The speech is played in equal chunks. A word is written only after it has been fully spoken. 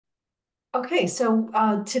Okay,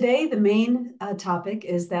 so today the main topic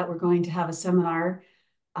is that we're going to have a seminar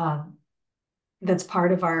uh, that's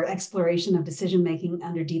part of our exploration of decision-making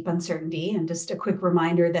under deep uncertainty. And just a quick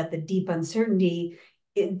reminder that the deep uncertainty,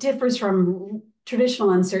 it differs from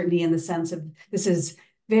traditional uncertainty in the sense of this is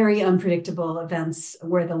very unpredictable events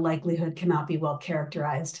where the likelihood cannot be well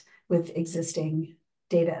characterized with existing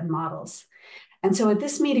data and models. And so at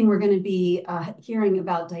this meeting, we're going to be hearing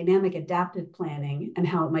about dynamic adaptive planning and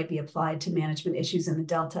how it might be applied to management issues in the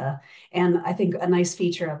Delta. And I think a nice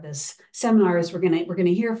feature of this seminar is we're going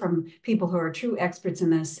to hear from people who are true experts in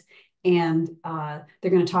this, and they're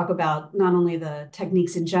going to talk about not only the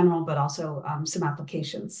techniques in general, but also some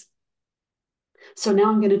applications. So now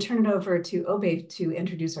I'm going to turn it over to Obe to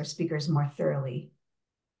introduce our speakers more thoroughly.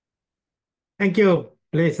 Thank you,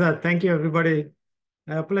 Lisa. Thank you, everybody.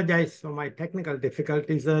 I apologize for my technical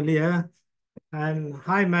difficulties earlier. And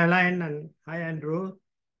hi, Marjolijn, and hi, Andrew.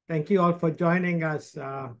 Thank you all for joining us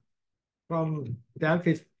from Delphi.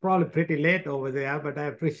 It's probably pretty late over there, but I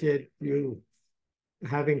appreciate you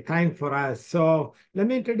having time for us. So let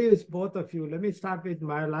me introduce both of you. Let me start with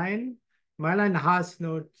Marjolijn. Marjolijn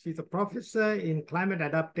Haasnoot, she's a professor in climate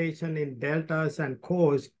adaptation in deltas and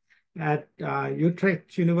coast at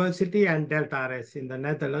Utrecht University and Deltares in the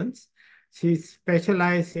Netherlands. She's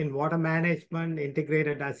specialized in water management,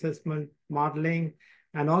 integrated assessment, modeling,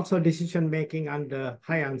 and also decision-making under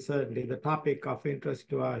high uncertainty, the topic of interest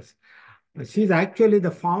to us. She's actually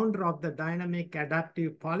the founder of the dynamic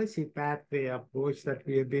adaptive policy pathway approach that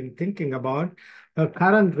we have been thinking about. Her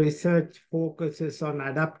current research focuses on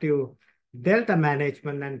adaptive delta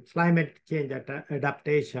management and climate change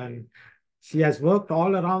adaptation. She has worked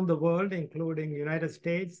all around the world, including United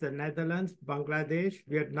States, the Netherlands, Bangladesh,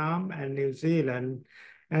 Vietnam, and New Zealand.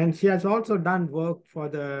 And she has also done work for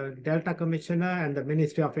the Delta Commissioner and the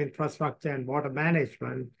Ministry of Infrastructure and Water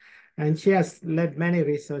Management. And she has led many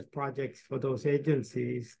research projects for those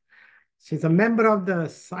agencies. She's a member of the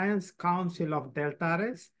Science Council of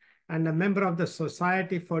Deltares and a member of the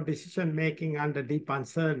Society for Decision Making Under Deep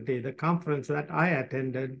Uncertainty, the conference that I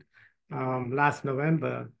attended last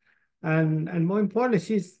November. And more importantly,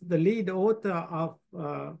 she's the lead author of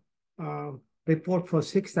report for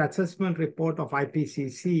sixth assessment report of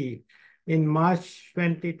IPCC. In March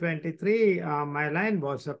 2023, Marjolijn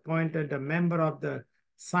was appointed a member of the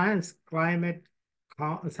Scientific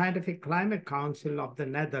Climate Council of the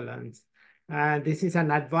Netherlands. And this is an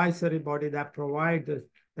advisory body that provides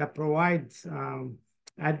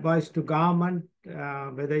advice to government,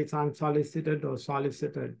 whether it's unsolicited or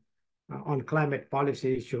solicited, on climate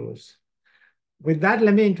policy issues. With that,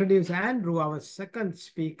 let me introduce Andrew, our second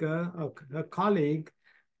speaker, a colleague.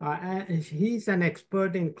 He's an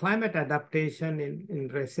expert in climate adaptation in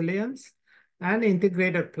resilience and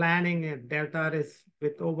integrated planning at Deltares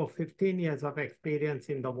with over 15 years of experience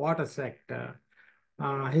in the water sector.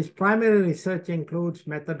 His primary research includes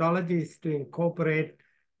methodologies to incorporate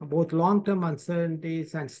both long-term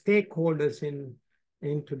uncertainties and stakeholders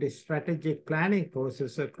into the strategic planning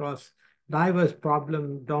process across diverse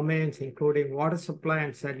problem domains, including water supply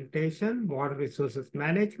and sanitation, water resources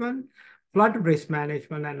management, flood risk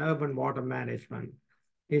management, and urban water management.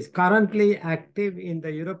 He's currently active in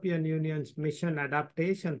the European Union's Mission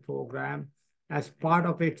Adaptation Program as part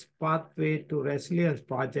of its Pathway to Resilience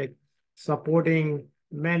project, supporting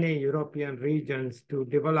many European regions to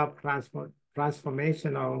develop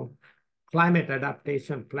transformational climate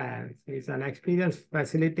adaptation plans. He's an experienced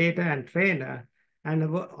facilitator and trainer,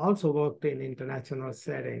 and also worked in international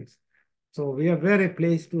settings. So we are very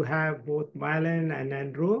pleased to have both Marjolijn and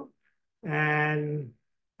Andrew. And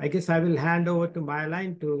I guess I will hand over to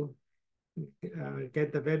Marjolijn to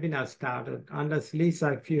get the webinar started. Unless,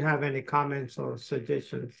 Lisa, if you have any comments or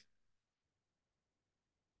suggestions.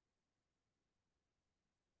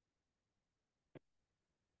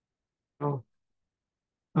 Oh,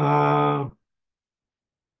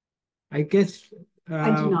 I guess.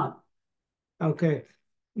 I do not. Okay.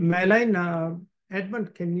 Marjolijn,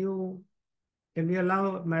 Edmund, can we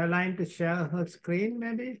allow Marjolijn to share her screen,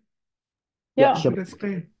 maybe? Yeah, Sure.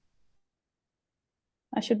 Screen.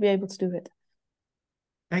 I should be able to do it.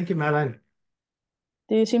 Thank you, Marjolijn.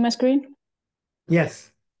 Do you see my screen?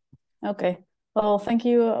 Yes. Okay. Well, thank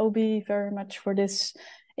you, Obi, very much for this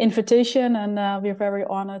invitation, and we're very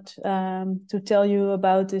honored to tell you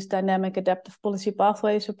about this dynamic adaptive policy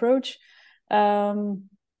pathways approach.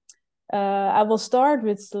 I will start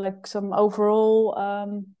with like some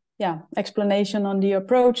overall explanation on the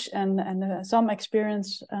approach and some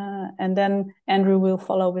experience, and then Andrew will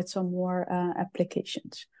follow with some more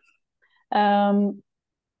applications.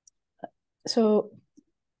 So,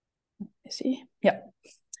 see, yeah.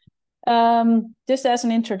 Just as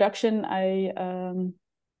an introduction,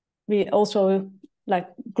 we also, like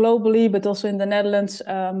globally, but also in the Netherlands,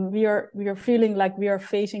 we are feeling like we are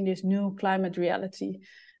facing this new climate reality.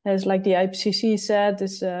 As like the IPCC said,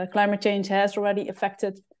 this climate change has already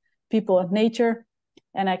affected people and nature,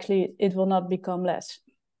 and actually it will not become less.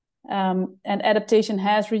 And adaptation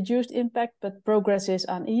has reduced impact, but progress is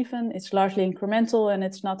uneven. It's largely incremental, and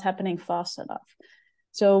it's not happening fast enough.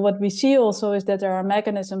 So what we see also is that there are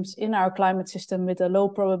mechanisms in our climate system with a low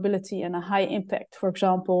probability and a high impact. For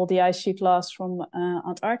example, the ice sheet loss from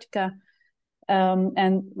Antarctica,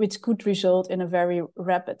 and which could result in a very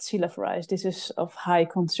rapid sea level rise. This is of high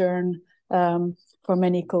concern for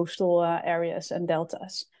many coastal areas and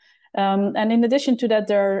deltas. And in addition to that,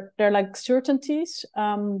 there are like certainties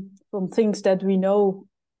from things that we know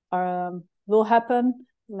will happen.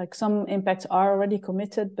 Like some impacts are already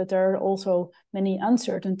committed, but there are also many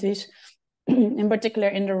uncertainties, in particular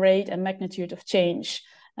in the rate and magnitude of change.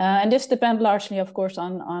 And this depends largely, of course,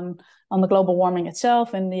 on the global warming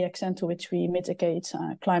itself and the extent to which we mitigate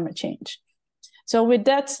climate change. So with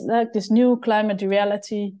that, like this new climate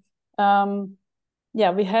reality,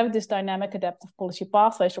 we have this dynamic adaptive policy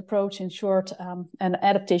pathways approach, in short, an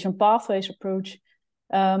adaptation pathways approach.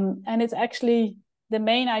 And it's actually, the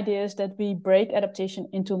main idea is that we break adaptation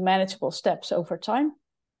into manageable steps over time,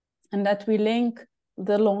 and that we link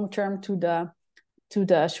the long term to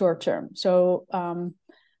the short term. So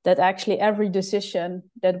that actually every decision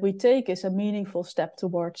that we take is a meaningful step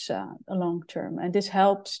towards a long term. And this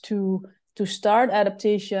helps to start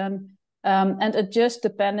adaptation and adjust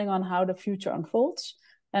depending on how the future unfolds,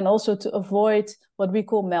 and also to avoid what we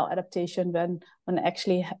call maladaptation, when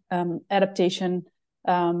actually adaptation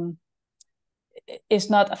is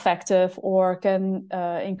not effective, or can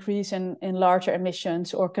increase in larger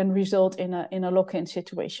emissions, or can result in a lock-in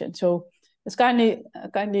situation. So it's kindly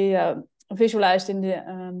visualized in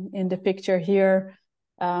the picture here,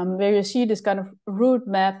 where you see this kind of route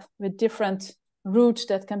map with different routes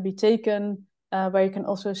that can be taken, where you can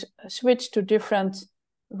also switch to different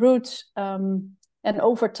routes. And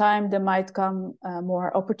over time, there might come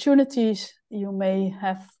more opportunities. You may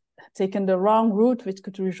have taken the wrong route, which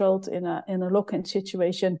could result in a lock-in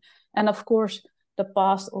situation. And of course, the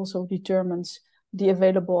past also determines the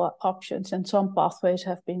available options, and some pathways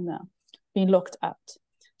have been locked out.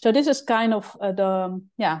 So this is kind of the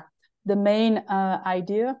main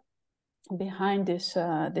idea behind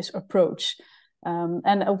this approach,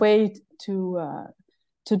 and a way to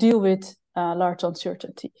deal with large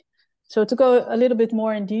uncertainty. So to go a little bit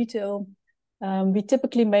more in detail, we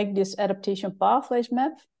typically make this adaptation pathways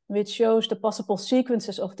map, which shows the possible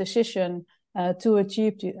sequences of decision to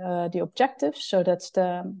achieve the objectives. So that's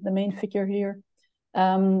the main figure here.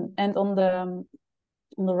 And on the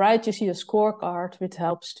right, you see a scorecard, which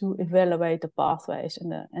helps to evaluate the pathways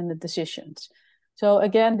and the decisions. So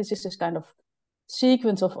again, this is this kind of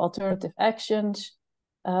sequence of alternative actions.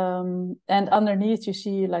 And underneath, you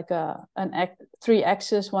see like three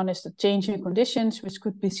axes. One is the changing conditions, which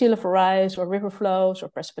could be sea level rise, or river flows, or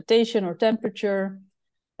precipitation, or temperature.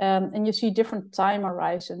 And you see different time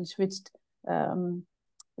horizons, which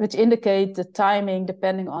indicate the timing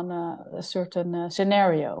depending on a certain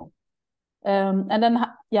scenario. And then,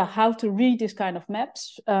 how to read this kind of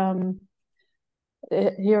maps.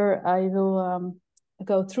 Here I will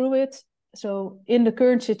go through it. So in the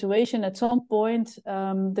current situation, at some point,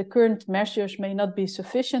 the current measures may not be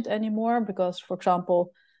sufficient anymore because, for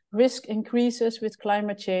example, risk increases with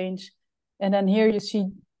climate change. And then here you see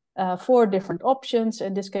 4 different options.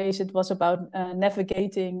 In this case, it was about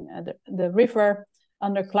navigating the river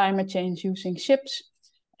under climate change using ships.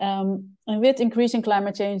 And with increasing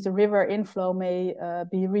climate change, the river inflow may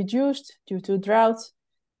be reduced due to drought.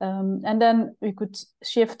 And then we could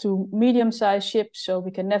shift to medium-sized ships, so we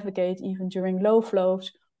can navigate even during low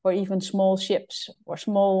flows, or even small ships, or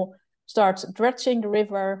start dredging the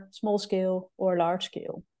river, small scale or large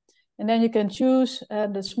scale. And then you can choose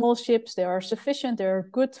the small ships. They are sufficient, they're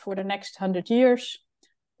good for the next 100 years,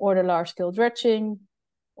 or the large scale dredging,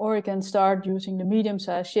 or you can start using the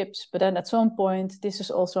medium-sized ships. But then at some point, this is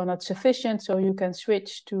also not sufficient, so you can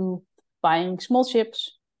switch to buying small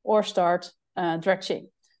ships or start dredging.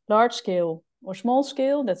 Large scale or small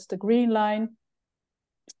scale, that's the green line.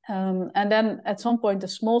 And then at some point, the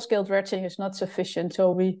small scale dredging is not sufficient.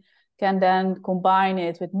 So we can then combine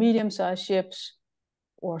it with medium-sized ships,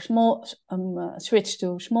 or switch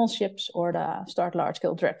to small ships, or start large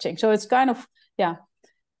scale dredging. So it's kind of,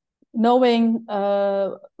 knowing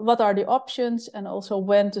what are the options, and also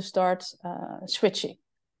when to start switching.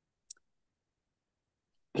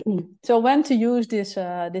 So when to use this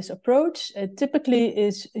approach? It typically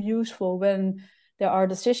is useful when there are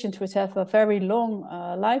decisions which have a very long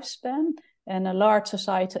lifespan and a large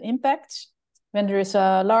societal impact. When there is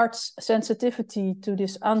a large sensitivity to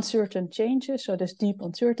this uncertain changes, so this deep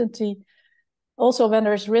uncertainty. Also when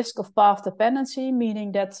there is risk of path dependency,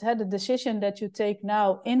 meaning that the decision that you take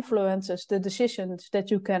now influences the decisions that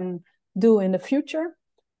you can do in the future,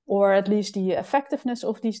 or at least the effectiveness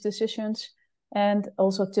of these decisions. And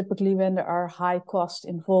also typically when there are high costs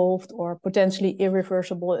involved or potentially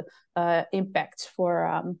irreversible impacts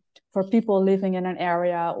for people living in an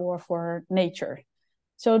area or for nature.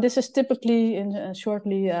 So this is typically,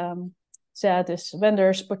 shortly said, is when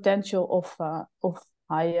there's potential of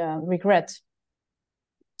high regret.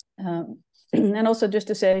 And also just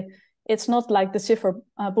to say, it's not like the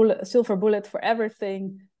silver bullet for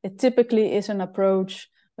everything. It typically is an approach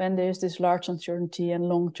when there's this large uncertainty and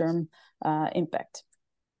long-term impact.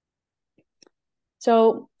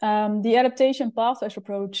 So the adaptation pathways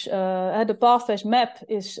approach, the pathways map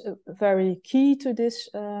is very key to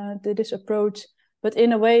this approach, but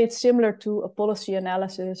in a way it's similar to a policy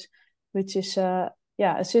analysis, which is a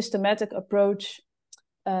systematic approach,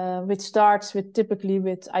 which starts typically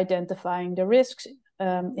with identifying the risks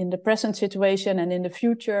in the present situation and in the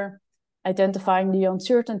future, identifying the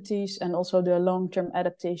uncertainties and also the long-term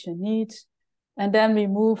adaptation needs. And then we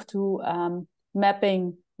move to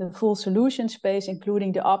mapping the full solution space,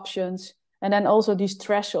 including the options, and then also these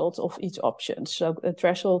thresholds of each option. So a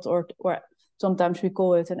threshold, or sometimes we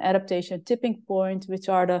call it an adaptation tipping point, which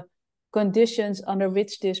are the conditions under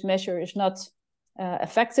which this measure is not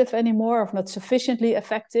effective anymore, or not sufficiently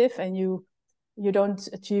effective, and you don't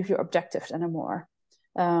achieve your objectives anymore.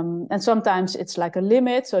 And sometimes it's like a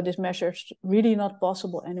limit, so this measure is really not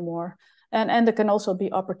possible anymore. And there can also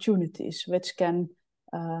be opportunities, which can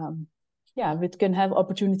have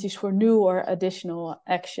opportunities for new or additional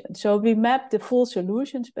action. So we map the full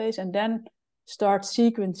solution space and then start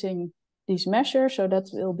sequencing these measures. So that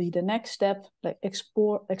will be the next step, like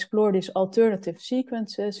explore these alternative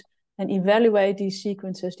sequences and evaluate these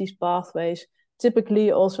sequences, these pathways,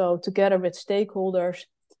 typically also together with stakeholders,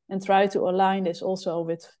 and try to align this also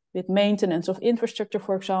with maintenance of infrastructure,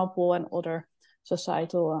 for example, and other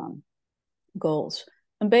societal goals.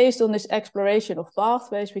 And based on this exploration of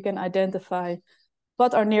pathways, we can identify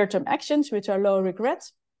what are near-term actions, which are low regret,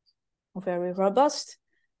 or very robust,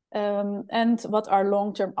 and what are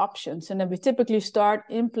long-term options. And then we typically start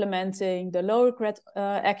implementing the low regret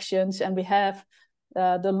actions, and we have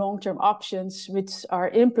the long-term options, which are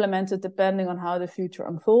implemented depending on how the future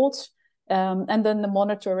unfolds. And then the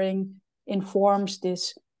monitoring informs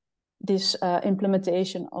this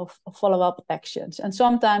implementation of follow-up actions. And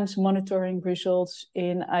sometimes monitoring results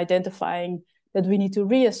in identifying that we need to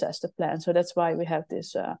reassess the plan. So that's why we have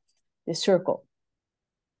this circle.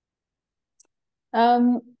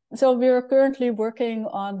 So we are currently working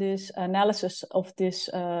on this analysis of this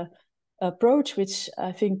approach, which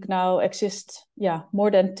I think now exists, more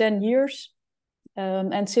than 10 years.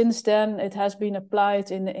 And since then, it has been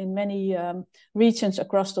applied in many regions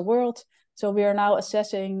across the world. So we are now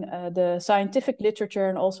assessing the scientific literature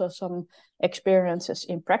and also some experiences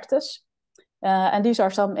in practice. And these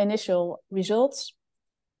are some initial results.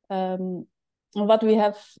 And what we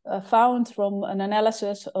have found from an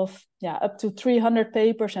analysis of up to 300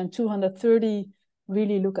 papers and 230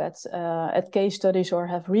 really look at case studies or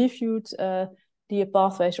have reviewed the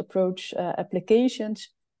pathways approach applications,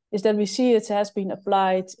 is that we see it has been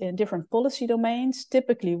applied in different policy domains,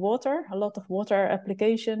 typically water, a lot of water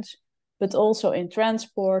applications, but also in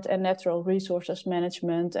transport and natural resources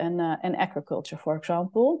management and agriculture, for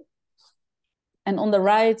example. And on the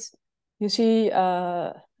right, you see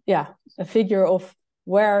a figure of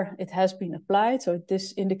where it has been applied. So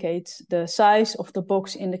this indicates the size of the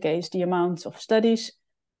box, indicates the amount of studies.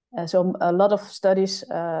 So a lot of studies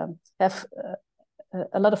a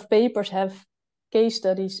lot of papers have case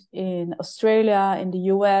studies in Australia, in the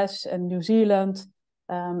US and New Zealand,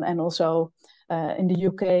 and also in the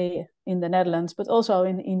UK, in the Netherlands, but also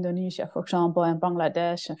in Indonesia, for example, and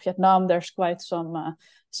Bangladesh and Vietnam. There's quite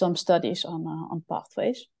some studies on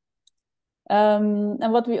pathways.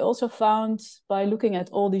 And what we also found by looking at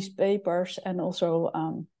all these papers and also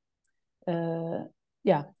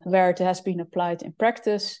where it has been applied in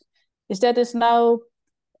practice, is that it's now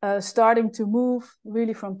starting to move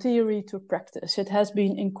really from theory to practice. It has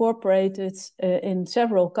been incorporated in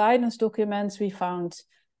several guidance documents. We found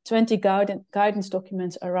 20 guidance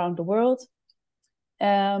documents around the world.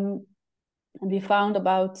 And we found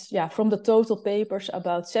about, from the total papers,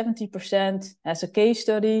 about 70% as a case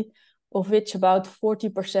study, of which about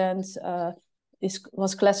 40%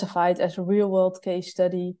 was classified as a real-world case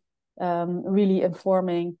study, really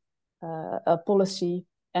informing a policy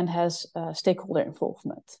and has stakeholder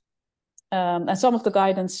involvement. And some of the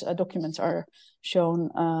guidance documents are shown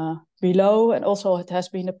below, and also it has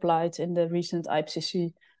been applied in the recent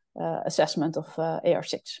IPCC assessment of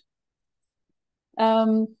AR6.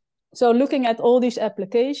 So looking at all these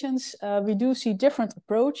applications, we do see different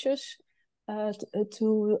approaches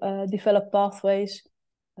to develop pathways,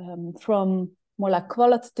 from more like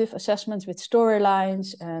qualitative assessments with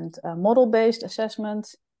storylines and model-based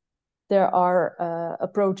assessments. There are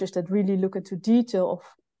approaches that really look into detail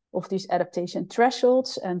of these adaptation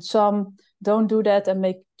thresholds, and some don't do that and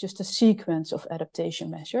make just a sequence of adaptation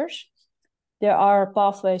measures. There are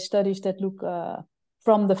pathway studies that look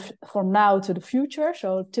from now to the future,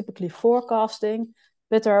 so typically forecasting,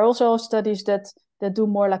 but there are also studies that do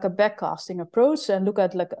more like a backcasting approach and look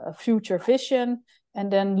at like a future vision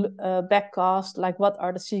and then backcast, like what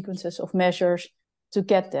are the sequences of measures to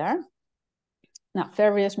get there. Now,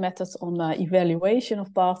 various methods on evaluation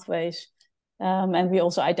of pathways, and we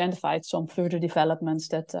also identified some further developments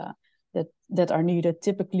that are needed,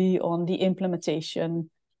 typically on the implementation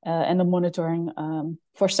and the monitoring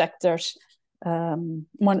for sectors,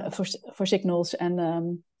 for signals,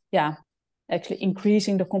 and actually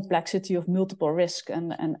increasing the complexity of multiple risk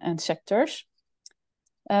and sectors.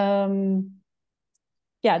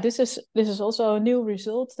 This is also a new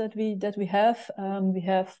result that we have. We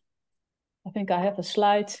have, I think I have a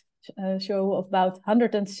slide show of about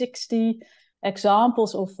 160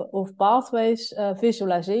 examples of pathways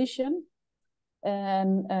visualization,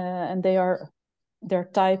 and their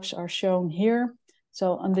types are shown here.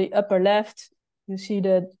 So on the upper left, you see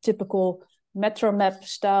the typical MetroMap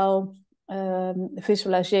style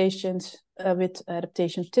visualizations with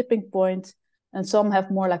adaptation tipping point, and some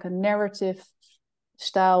have more like a narrative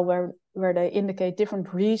style where they indicate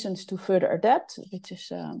different reasons to further adapt, which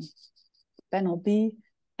is panel B.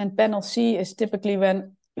 And panel C is typically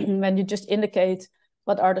when you just indicate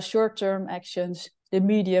what are the short-term actions, the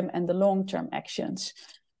medium and the long-term actions.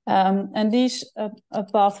 And these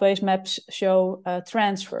pathways maps show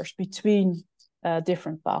transfers between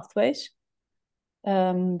different pathways.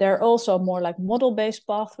 There are also more like model-based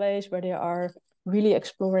pathways where they are really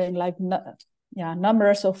exploring like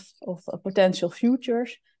numbers of potential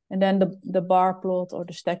futures. And then the bar plot or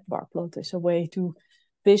the stacked bar plot is a way to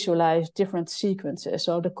visualize different sequences.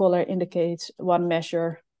 So the color indicates one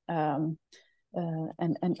measure and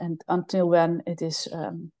until when it is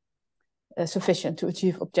sufficient to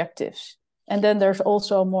achieve objectives. And then there's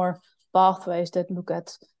also more pathways that look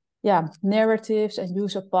at narratives and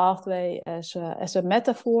use a pathway as a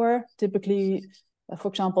metaphor, typically, for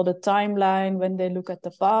example, the timeline when they look at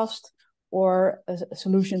the past, or a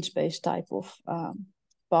solutions-based type of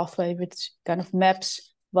pathway which kind of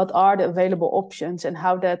maps what are the available options and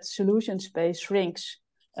how that solution space shrinks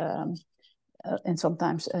and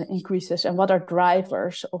sometimes increases, and what are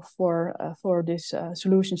drivers for these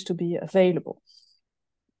solutions to be available.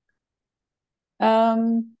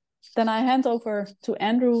 Then I hand over to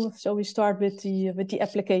Andrew, so we start with the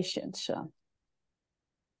applications.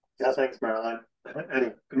 Yeah, thanks, Marjolijn.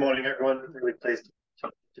 And good morning, everyone. Really pleased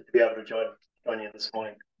to be able to join you this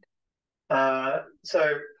morning.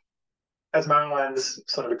 So, as Marjolijn's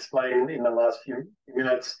sort of explained in the last few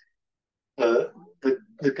minutes,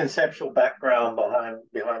 the conceptual background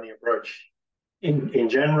behind the approach in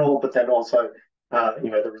general, but then also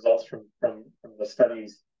the results from the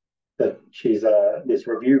studies that she's this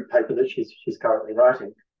review paper that she's currently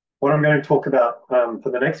writing. What I'm going to talk about for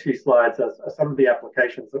the next few slides are some of the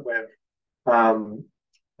applications that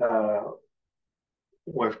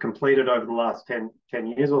we've completed over the last 10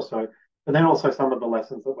 years or so, but then also some of the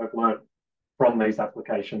lessons that we've learned from these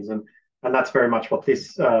applications, and that's very much what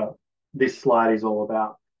this slide is all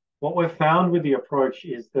about. What we've found with the approach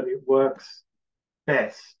is that it works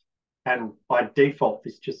best, and by default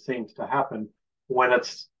this just seems to happen when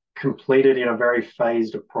it's completed in a very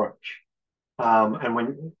phased approach. And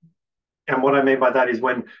what I mean by that is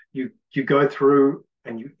when you go through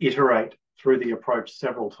and you iterate through the approach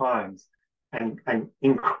several times, and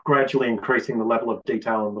gradually increasing the level of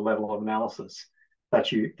detail and the level of analysis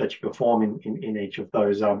that you perform in each of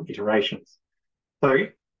those iterations. So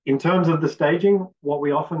in terms of the staging, what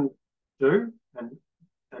we often do, and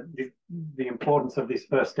the importance of this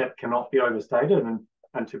first step cannot be overstated,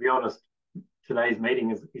 and to be honest, today's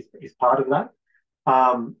meeting is part of that,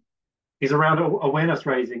 is around awareness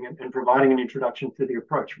raising and providing an introduction to the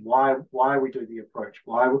approach. Why we do the approach,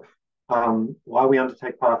 why we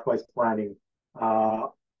undertake pathways planning,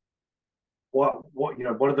 what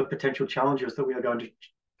are the potential challenges that we are going to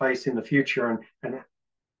face in the future, and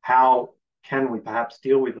how can we perhaps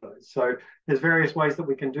deal with those. So there's various ways that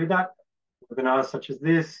we can do that, webinars such as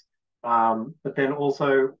this, but then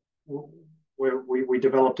also we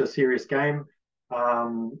developed a serious game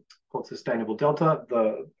called Sustainable Delta,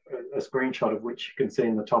 a screenshot of which you can see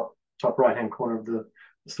in the top right-hand corner of the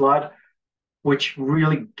slide, which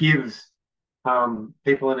really gives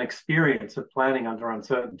people an experience of planning under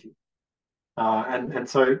uncertainty. And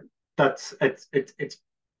so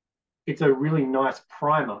it's a really nice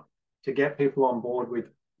primer to get people on board with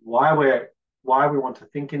why we want to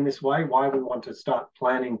think in this way, why we want to start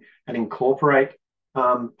planning and incorporate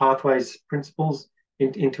pathways principles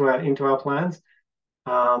into our plans.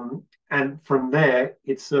 And from there,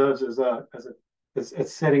 it serves as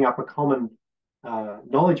setting up a common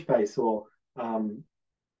knowledge base or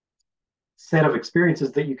set of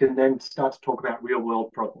experiences that you can then start to talk about real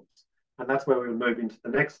world problems. And that's where we'll move into the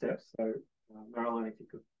next step. So Marjolijn, if you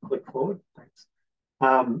could click forward, thanks.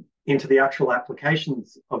 Into the actual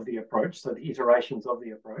applications of the approach, so the iterations of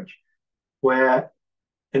the approach, where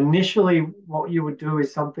initially what you would do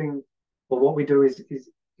is something, or what we do is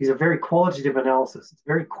a very qualitative analysis. It's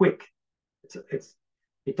very quick.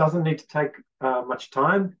 It doesn't need to take much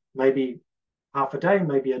time, maybe half a day,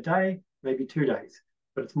 maybe 2 days,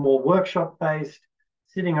 but it's more workshop based,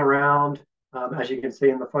 sitting around, as you can see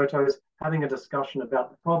in the photos, having a discussion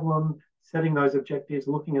about the problem, setting those objectives,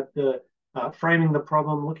 looking at the framing the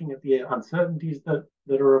problem, looking at the uncertainties that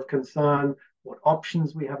are of concern, what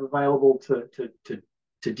options we have available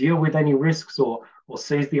to deal with any risks or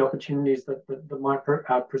seize the opportunities that might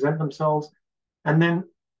present themselves, and then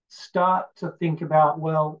start to think about,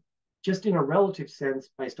 well, just in a relative sense,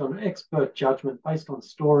 based on expert judgment, based on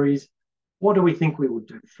stories, what do we think we would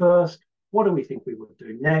do first? What do we think we would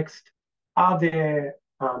do next? Are there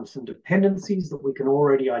some dependencies that we can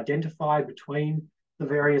already identify between the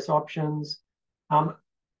various options?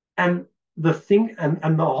 And the thing,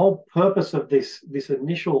 and the whole purpose of this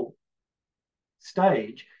initial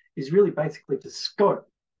stage is really basically to scope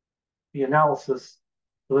the analysis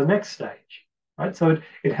for the next stage, right? So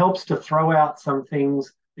it helps to throw out some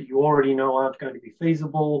things that you already know aren't going to be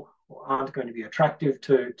feasible or aren't going to be attractive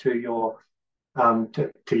to your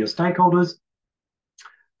stakeholders,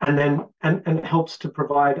 and then it helps to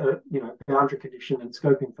provide a boundary condition and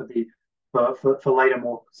scoping for later,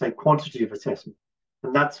 more say quantitative assessment.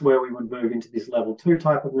 And that's where we would move into this level 2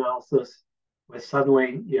 type of analysis, where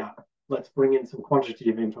suddenly, let's bring in some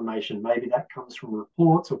quantitative information. Maybe that comes from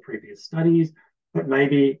reports or previous studies, but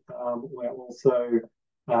maybe we're also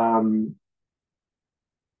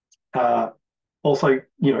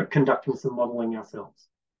conducting some modeling ourselves,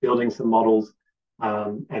 building some models,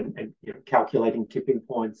 and calculating tipping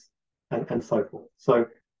points and so forth. So,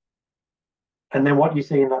 and then what you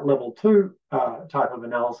see in that level 2 type of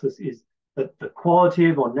analysis is that the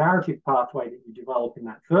qualitative or narrative pathway that you develop in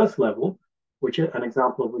that first level, which an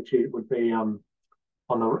example of which it would be on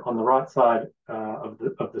the right side of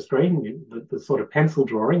the screen, the sort of pencil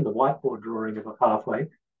drawing, the whiteboard drawing of a pathway,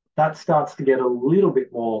 that starts to get a little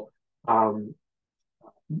bit more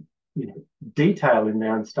detail in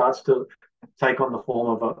there and starts to take on the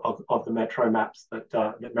form of the metro maps that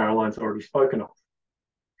Marjolijn's already spoken of.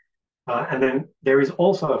 And then there is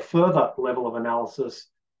also a further level of analysis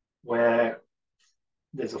where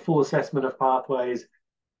there's a full assessment of pathways.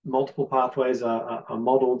 Multiple pathways are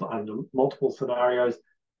modeled under multiple scenarios.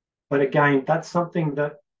 But again, that's something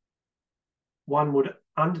that one would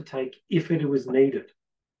undertake if it was needed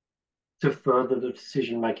to further the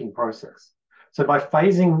decision-making process. So by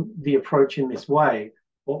phasing the approach in this way,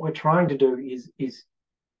 what we're trying to do is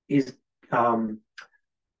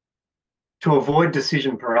to avoid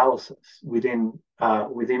decision paralysis within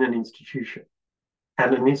an institution.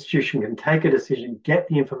 And an institution can take a decision, get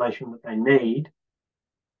the information that they need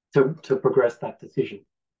to progress that decision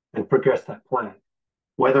and progress that plan.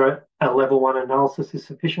 Whether a level 1 analysis is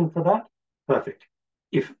sufficient for that, perfect.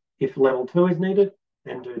 If level 2 is needed,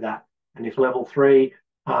 then do that. And if level 3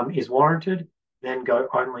 is warranted, then go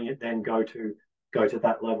to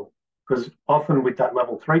that level. Because often with that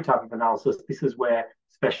level 3 type of analysis, this is where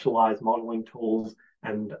specialized modeling tools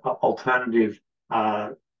and alternative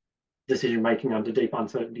decision-making under deep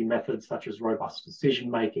uncertainty methods, such as robust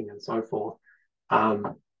decision-making and so forth,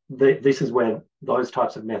 this is where those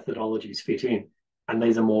types of methodologies fit in. And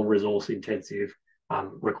these are more resource intensive,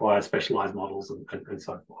 require specialized models and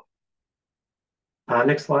so forth.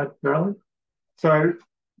 Next slide, Marjolijn. So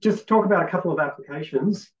just to talk about a couple of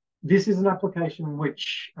applications. This is an application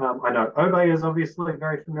which I know Obe is obviously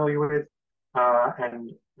very familiar with,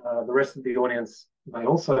 and the rest of the audience may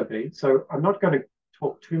also be. So I'm not going to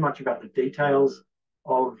talk too much about the details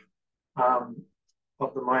of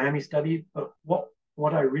the Miami study. But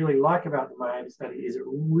what I really like about the Miami study is it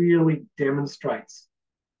really demonstrates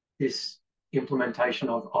this implementation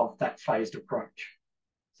of that phased approach.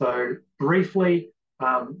 So briefly,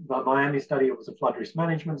 the Miami study, it was a flood risk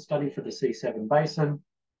management study for the C7 basin,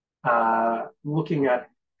 looking at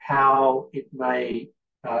how it may,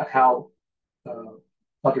 flood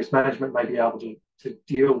risk management may be able to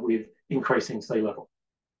deal with increasing sea level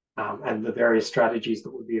and the various strategies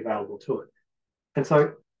that would be available to it. And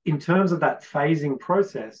so in terms of that phasing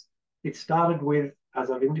process, it started with,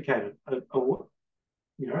 as I've indicated, a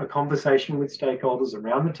conversation with stakeholders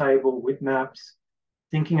around the table with maps,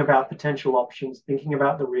 thinking about potential options, thinking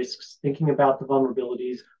about the risks, thinking about the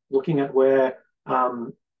vulnerabilities, looking at where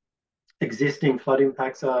existing flood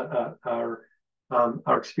impacts are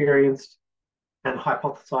experienced, and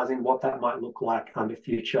hypothesizing what that might look like under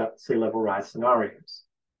future sea level rise scenarios.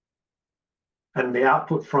 And the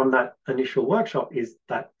output from that initial workshop is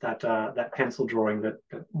that pencil drawing that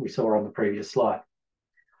we saw on the previous slide.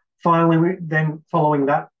 Finally, then following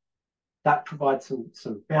that provides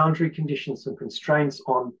some boundary conditions, some constraints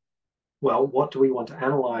on, well, what do we want to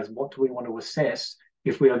analyze? What do we want to assess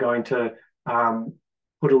if we are going to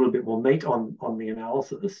put a little bit more meat on the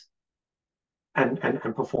analysis and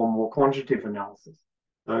perform more quantitative analysis.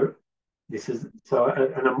 So this is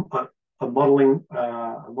a modeling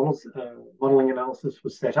analysis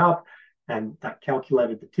was set up, and that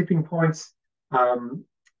calculated the tipping points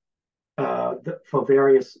for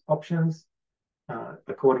various options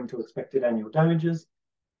according to expected annual damages.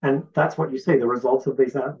 And that's what you see, the results of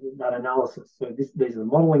that analysis. So these are the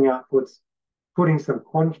modeling outputs, putting some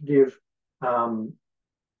quantitative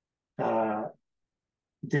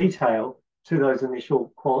detail to those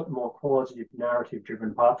initial more qualitative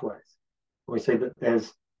narrative-driven pathways. We see that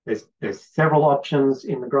there's several options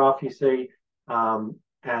in the graph you see,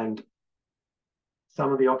 and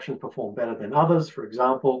some of the options perform better than others. For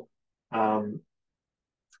example, the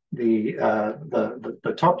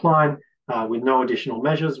top line, with no additional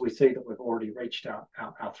measures, we see that we've already reached our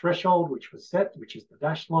threshold, which was set, which is the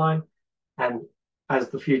dashed line. And as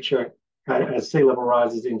as sea level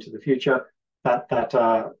rises into the future,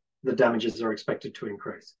 the damages are expected to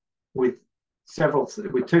increase. With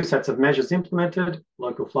two sets of measures implemented,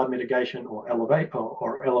 local flood mitigation or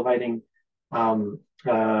elevating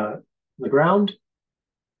the ground,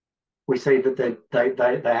 we see that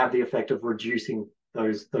they have the effect of reducing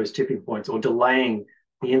those tipping points or delaying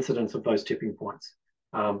the incidence of those tipping points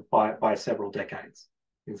by several decades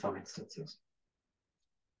in some instances.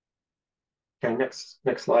 Okay, next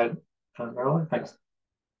slide, Marjolijn, thanks.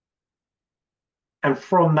 And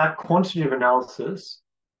from that quantitative analysis,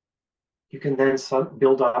 you can then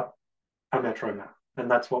build up a metro map,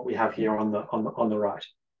 and that's what we have here on the right.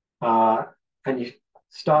 And you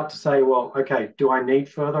start to say, well, okay, do I need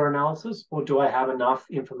further analysis, or do I have enough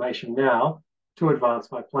information now to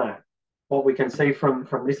advance my plan? What we can see from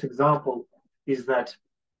this example is that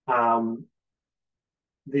you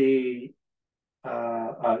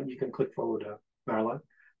can click forward, Marjolijn.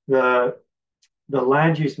 The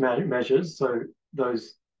land use measures, so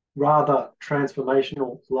those rather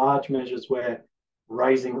transformational large measures where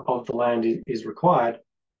raising of the land is required,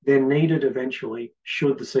 they're needed eventually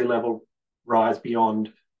should the sea level rise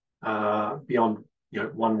beyond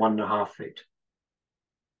 1.5 feet.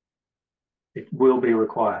 It will be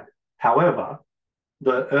required. However,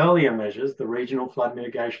 the earlier measures, the regional flood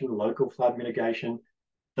mitigation, local flood mitigation,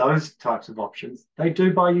 those types of options, they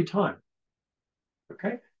do buy you time.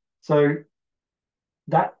 Okay, so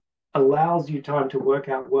that allows you time to work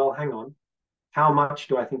out, well, hang on, how much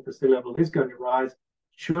do I think the sea level is going to rise?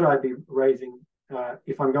 Should I be raising,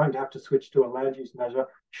 if I'm going to have to switch to a land use measure,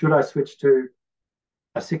 should I switch to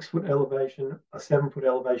a 6-foot elevation, a 7-foot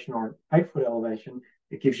elevation, or an 8-foot elevation?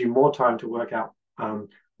 It gives you more time to work out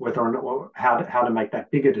whether or not how to make that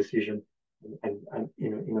bigger decision and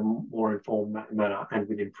in a more informed manner and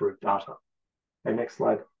with improved data. Okay, next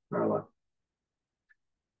slide, Marjolijn.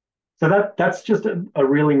 So that's just a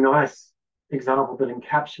really nice example that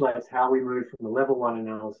encapsulates how we move from a level 1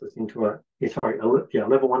 analysis into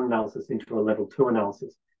level 1 analysis into a level 2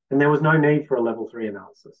 analysis. And there was no need for a level 3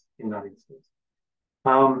 analysis in that instance.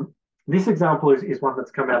 This example is one that's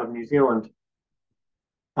come out of New Zealand,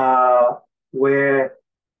 where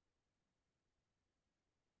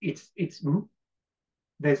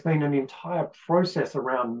there's been an entire process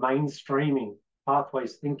around mainstreaming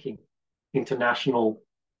pathways thinking into national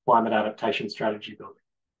climate adaptation strategy building.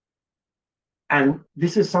 And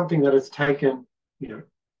this is something that has taken,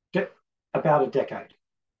 about a decade,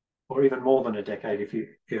 or even more than a decade if you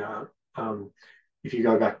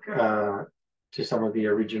go back to some of the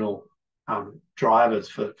original drivers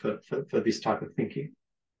for this type of thinking.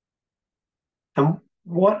 And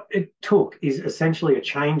what it took is essentially a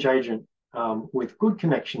change agent with good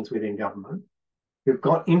connections within government who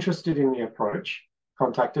got interested in the approach,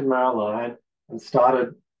 contacted Marjolijn, and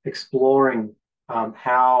started exploring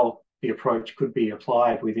how the approach could be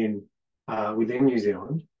applied within New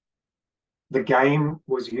Zealand. The game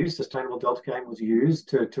was used, Sustainable Delta game was used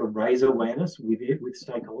to raise awareness with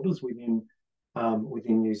stakeholders within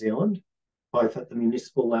New Zealand, both at the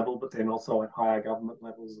municipal level, but then also at higher government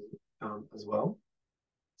levels as well.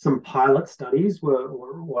 Some pilot studies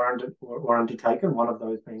were undertaken, one of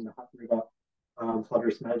those being the Hutt River flood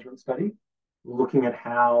risk management study, looking at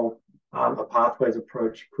how a pathways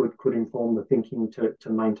approach could inform the thinking to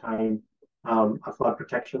maintain a flood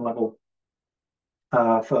protection level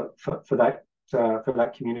for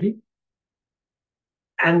that community.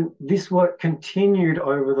 And this work continued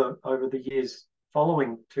over the years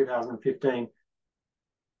following 2015,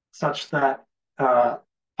 such that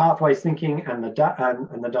pathways thinking and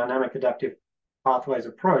the dynamic adaptive pathways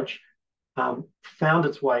approach found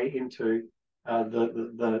its way into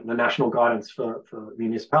the national guidance for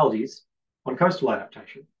municipalities on coastal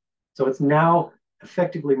adaptation. So it's now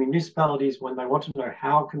effectively municipalities, when they want to know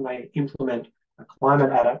how can they implement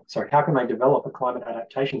how can they develop a climate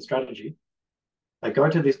adaptation strategy, they go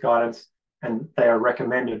to this guidance and they are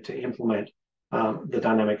recommended to implement the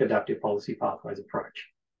dynamic adaptive policy pathways approach.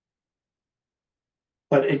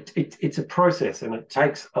 But it's a process, and it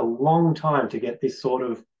takes a long time to get this sort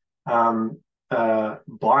of buy-in,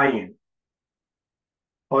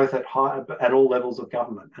 both at all levels of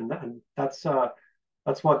government, and that's one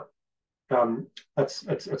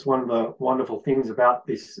of the wonderful things about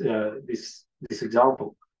this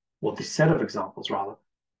example, or this set of examples rather,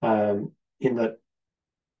 in that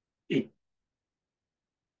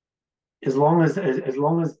as long as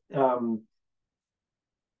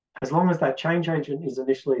that change agent is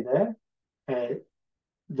initially there,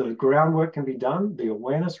 the groundwork can be done, the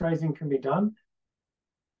awareness raising can be done.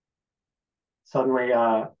 Suddenly,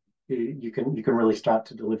 you can really start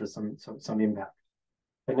to deliver some impact.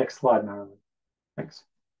 The next slide, Marjolijn. Thanks.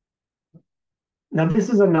 Now, this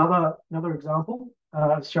is another example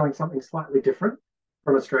showing something slightly different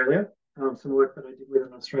from Australia. Some work that I did with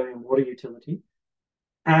an Australian water utility,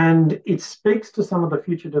 and it speaks to some of the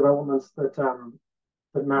future developments that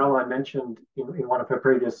Marjolijn mentioned in one of her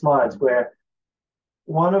previous slides, where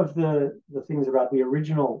one of the things about the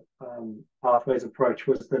original pathways approach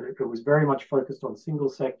was that it was very much focused on single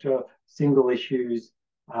sector, single issues,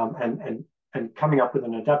 and coming up with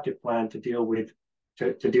an adaptive plan to deal with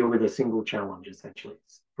a single challenge, essentially.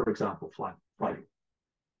 For example, flooding.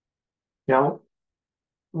 Now,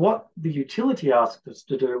 what the utility asked us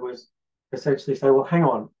to do was essentially say, well, hang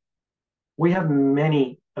on, we have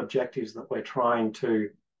many objectives that we're trying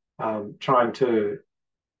to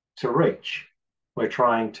reach. We're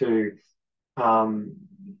trying to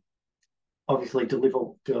obviously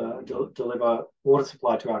deliver water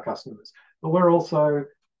supply to our customers, but we're also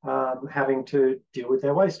having to deal with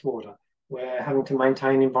their wastewater. We're having to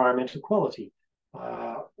maintain environmental quality,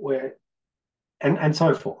 and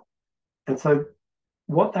so forth. And so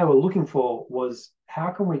what they were looking for was,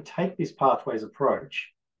 how can we take this pathways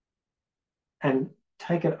approach and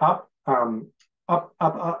take it up a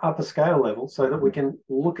scale level so that we can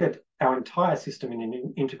look at our entire system in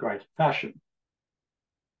an integrated fashion.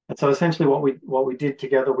 And so essentially what we did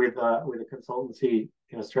together with a consultancy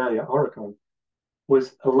in Australia, Oricon,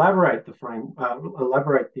 was elaborate the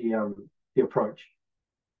approach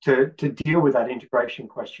to deal with that integration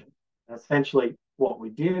question. And essentially what we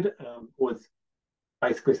did was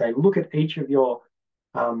basically say, look at each of your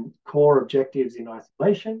core objectives in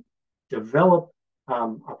isolation, develop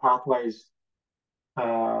a pathways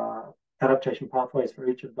adaptation pathways for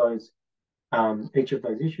each of those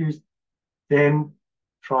issues, then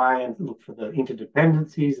try and look for the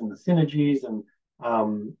interdependencies and the synergies and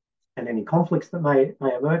any conflicts that may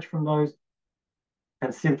emerge from those,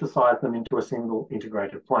 and synthesize them into a single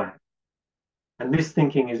integrated plan. And this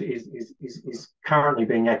thinking is currently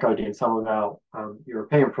being echoed in some of our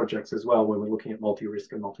European projects as well, when we're looking at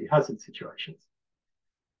multi-risk and multi-hazard situations.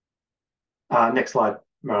 Next slide,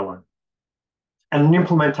 Marjolijn. And an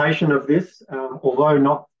implementation of this, although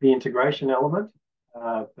not the integration element,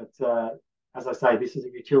 but as I say, this is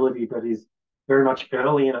a utility that is very much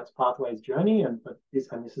early in its pathways journey, and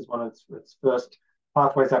this is one of its first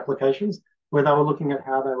pathways applications, where they were looking at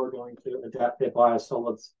how they were going to adapt their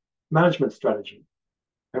biosolids management strategy.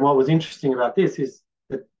 And what was interesting about this is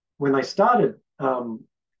that when we started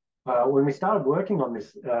working on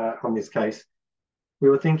this case, we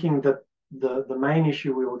were thinking that the main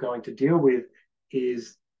issue we were going to deal with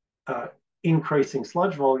is increasing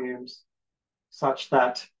sludge volumes such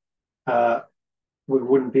that we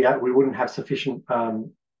wouldn't have sufficient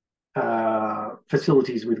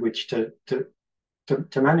facilities with which to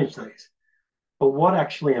manage these. But what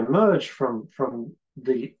actually emerged from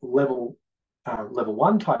the level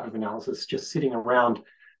 1 type of analysis, just sitting around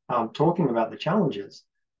talking about the challenges,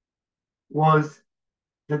 was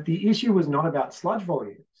that the issue was not about sludge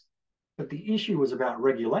volumes, but the issue was about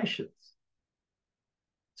regulations.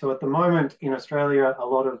 So at the moment in Australia, a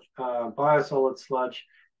lot of biosolid sludge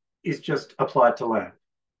is just applied to land,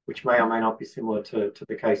 which may or may not be similar to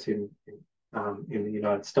the case in the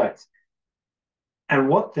United States. And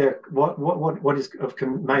what is of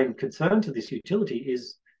main concern to this utility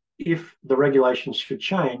is if the regulations should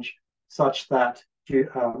change such that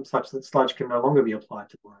sludge can no longer be applied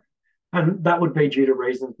to land, and that would be due to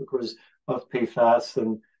reasons because of PFAS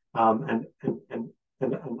and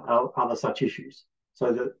other such issues.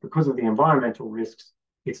 So that because of the environmental risks,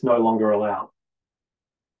 it's no longer allowed.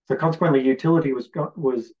 So consequently, utility was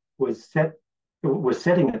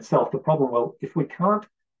setting itself the problem. Well, if we can't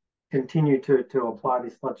continue to apply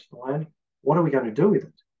this sludge to land, what are we going to do with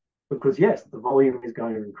it? Because yes, the volume is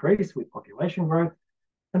going to increase with population growth.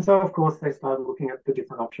 And so of course they started looking at the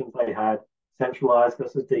different options they had, centralized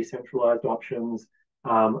versus decentralized options,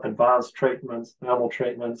 advanced treatments, thermal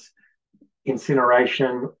treatments,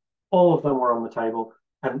 incineration, all of them were on the table.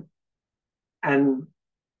 And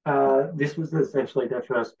this was essentially their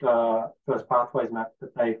first pathways map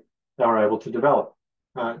that they were able to develop.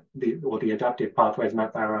 The adaptive pathways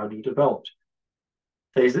map they were able to develop.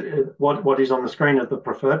 What is on the screen are the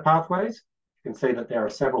preferred pathways. You can see that there are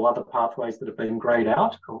several other pathways that have been grayed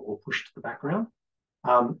out or pushed to the background.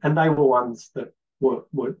 And they were ones that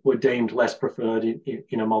were deemed less preferred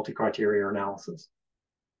in a multi-criteria analysis.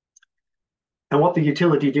 And what the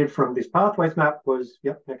utility did from this pathways map was,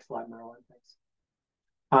 next slide, Marjolijn, thanks,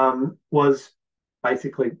 was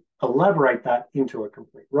basically elaborate that into a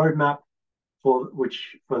complete roadmap for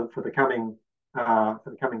the coming 5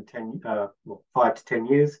 to 10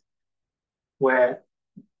 years, where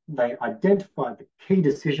they identified the key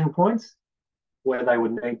decision points where they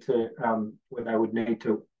would need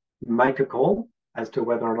to make a call as to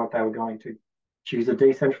whether or not they were going to choose a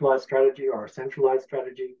decentralized strategy or a centralized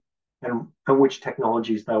strategy, and which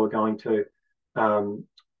technologies they were going to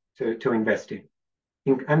invest in.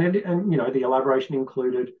 And the elaboration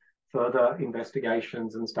included further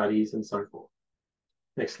investigations and studies and so forth.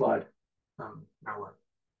 Next slide, Marjolijn.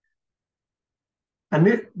 And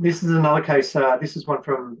this is another case. This is one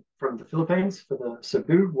from the Philippines for the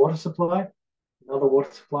Cebu water supply, another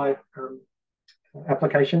water supply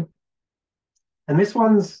application. And this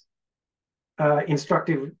one's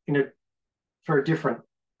instructive for a different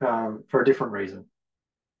reason.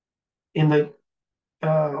 In that,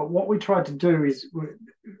 what we tried to do is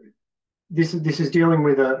this is dealing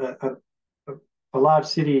with a large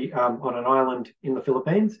city on an island in the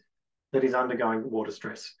Philippines that is undergoing water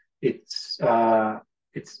stress. A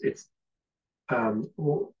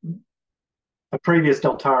previous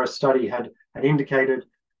Deltares study had indicated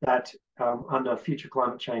that under future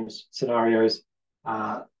climate change scenarios,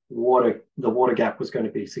 the water gap was going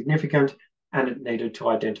to be significant, and it needed to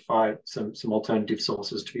identify some alternative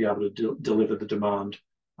sources to be able to deliver the demand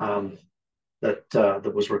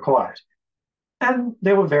that was required. And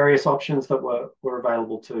there were various options that were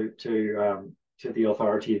available to the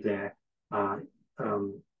authority there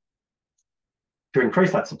to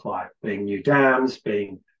increase that supply, being new dams,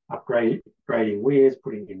 being upgrading weirs,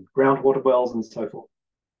 putting in groundwater wells, and so forth.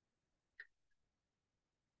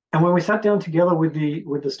 And when we sat down together with the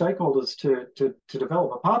stakeholders to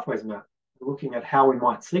develop a pathways map, looking at how we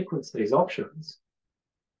might sequence these options,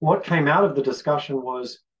 what came out of the discussion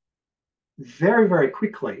was very, very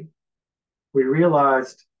quickly, we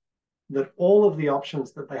realized that all of the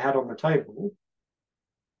options that they had on the table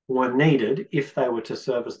were needed if they were to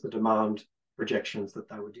service the demand projections that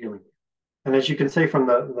they were dealing with. And as you can see from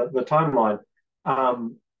the timeline,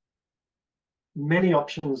 many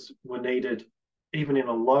options were needed even in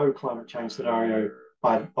a low climate change scenario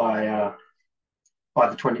by the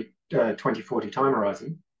 2040 time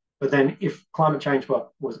horizon. But then if climate change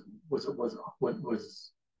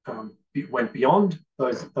went beyond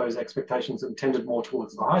those expectations and tended more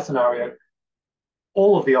towards the high scenario,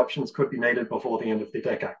 all of the options could be needed before the end of the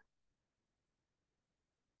decade.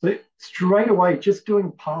 So straight away, just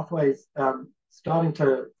doing pathways, the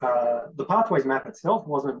pathways map itself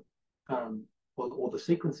wasn't, or the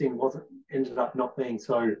sequencing ended up not being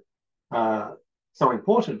so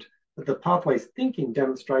important, but the pathways thinking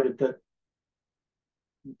demonstrated that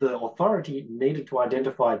the authority needed to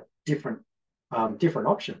identify different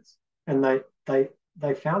options, and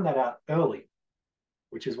they found that out early,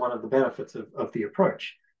 which is one of the benefits of the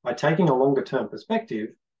approach. By taking a longer term perspective,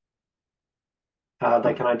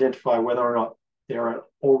 they can identify whether or not there are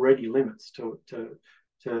already limits to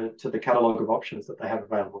the catalogue of options that they have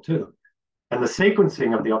available to them. And the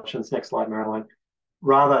sequencing of the options, next slide, Marjolijn,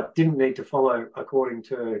 rather didn't need to follow according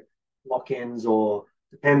to lock-ins or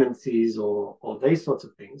dependencies or these sorts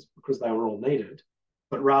of things, because they were all needed,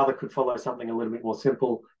 but rather could follow something a little bit more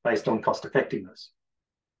simple based on cost effectiveness.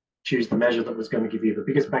 Choose the measure that was going to give you the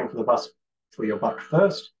biggest bang for the buck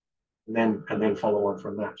first, and then follow on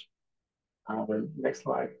from that. Next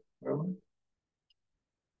slide, Marjolijn.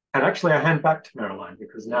 And actually, I hand back to Marjolijn,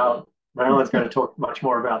 because now Marjolijn's going to talk much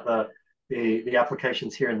more about the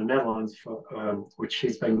applications here in the Netherlands, for which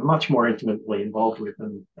she's been much more intimately involved with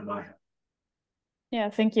than I have. Yeah,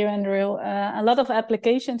 thank you, Andrew. A lot of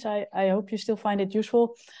applications. I hope you still find it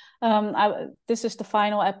useful. This is the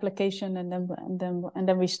final application, and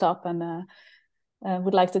then we stop, and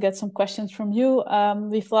would like to get some questions from you.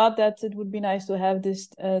 We thought that it would be nice to have this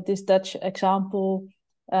Dutch example,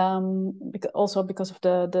 also because of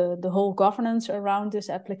the whole governance around this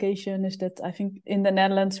application. Is that I think in the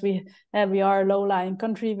Netherlands we are a low-lying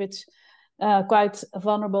country which quite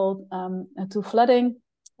vulnerable to flooding.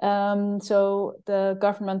 So the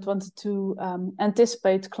government wanted to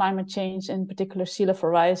anticipate climate change, in particular sea level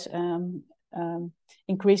rise,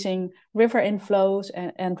 increasing river inflows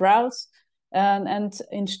and droughts, and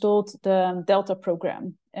installed the Delta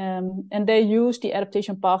program. And they used the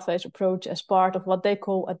adaptation pathways approach as part of what they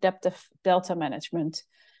call adaptive delta management.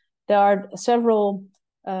 There are several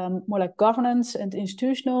more like governance and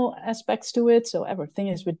institutional aspects to it. So everything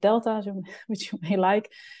is with delta, which you may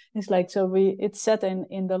like. It's like, so it's set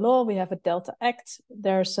in the law. We have a Delta Act.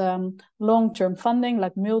 There's long-term funding,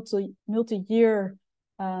 like multi-year,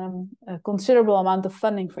 a considerable amount of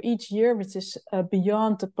funding for each year, which is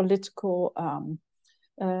beyond the political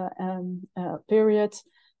period.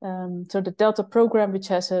 So the Delta program, which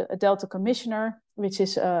has a Delta commissioner, which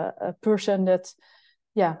is a person that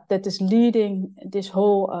is leading this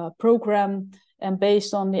whole program, and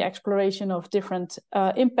based on the exploration of different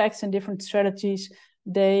impacts and different strategies,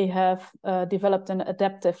 they have developed an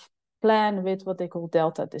adaptive plan with what they call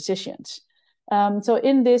Delta decisions. So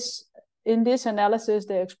in this analysis,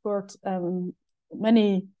 they explored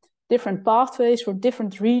many different pathways for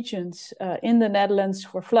different regions in the Netherlands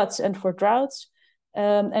for floods and for droughts.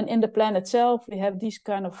 And in the plan itself, we have these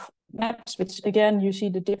kind of maps, which again, you see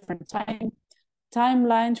the different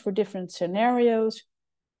timelines for different scenarios.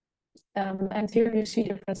 And here you see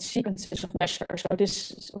different sequences of measures. So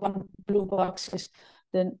this one blue box is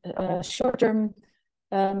the short-term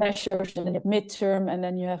measures, and then you have mid-term, and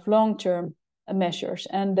then you have long-term measures.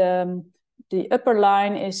 And the upper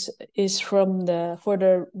line is for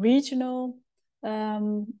the regional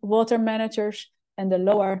water managers, and the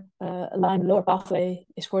lower lower pathway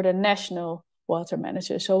is for the national water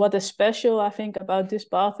managers. So what is special, I think, about this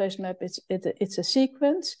pathways map, it's a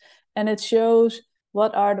sequence, and it shows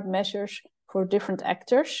what are the measures for different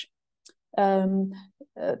actors.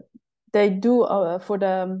 They do, for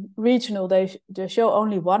the regional, they show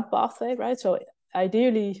only one pathway, right? So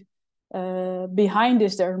ideally, behind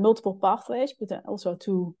this, there are multiple pathways, but also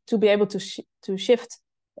to be able to shift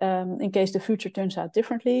in case the future turns out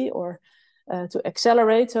differently, or to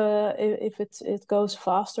accelerate if it goes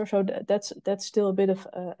faster. So that's still a bit of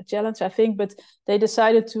a challenge, I think. But they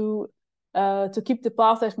decided to keep the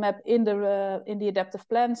pathways map in the adaptive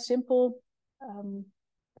plan simple,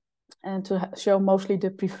 and to show mostly the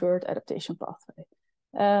preferred adaptation pathway.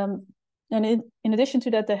 And in addition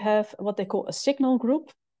to that, they have what they call a signal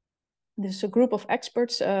group. This is a group of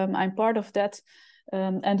experts. I'm part of that,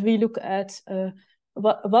 and we look at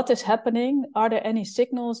what is happening. Are there any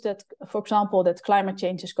signals that, for example, that climate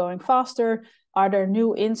change is going faster? Are there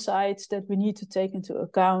new insights that we need to take into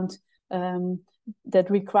account that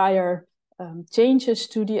require changes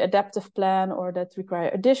to the adaptive plan, or that require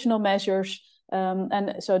additional measures?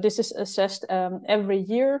 And so this is assessed every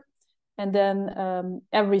year, and then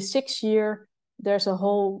every 6 years there's a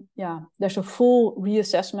full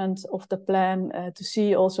reassessment of the plan to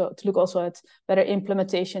look also at whether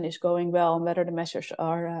implementation is going well and whether the measures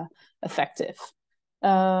are effective.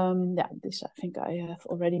 This I think I have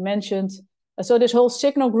already mentioned. So this whole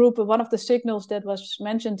signal group, one of the signals that was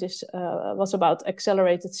mentioned was about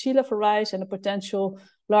accelerated sea level rise and a potential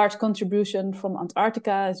large contribution from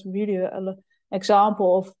Antarctica. Is really an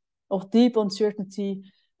example of deep uncertainty.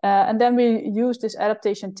 And then we use this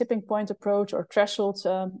adaptation tipping point approach, or threshold.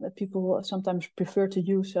 People sometimes prefer to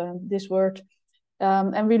use this word.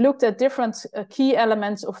 And we looked at different key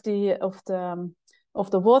elements of the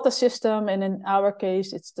water system, and in our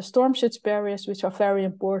case, it's the storm surge barriers, which are very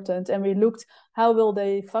important. And we looked how will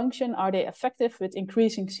they function? Are they effective with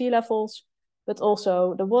increasing sea levels? But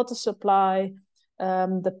also the water supply,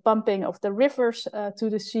 the pumping of the rivers to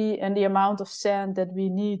the sea, and the amount of sand that we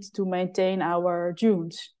need to maintain our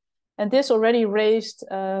dunes. And this already raised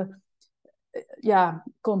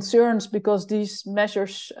concerns, because these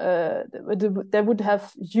measures they would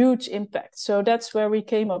have huge impact. So that's where we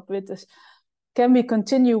came up with this. Can we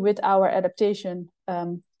continue with our adaptation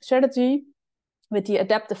strategy? With the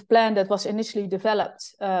adaptive plan that was initially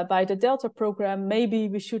developed by the Delta program, maybe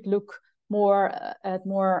we should look more at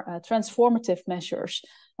more transformative measures.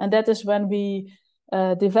 And that is when we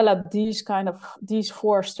developed these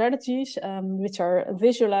 4 strategies, which are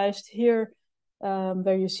visualized here,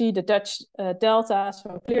 where you see the Dutch delta.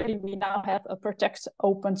 So clearly we now have a protect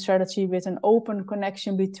open strategy with an open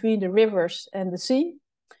connection between the rivers and the sea.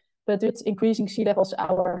 But with increasing sea levels,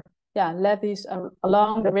 our levees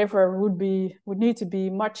along the river would need to be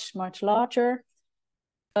much larger,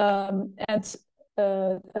 and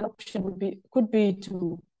an option could be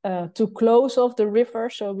to close off the river.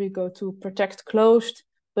 So we go to protect closed,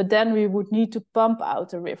 but then we would need to pump out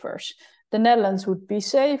the rivers. The Netherlands would be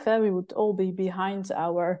safe. We would all be behind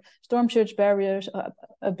our storm surge barriers,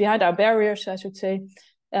 behind our barriers, I should say.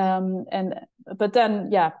 But then,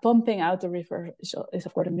 pumping out the river is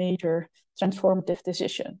of course a major transformative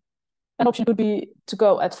decision. An option would be to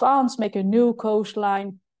go advanced, make a new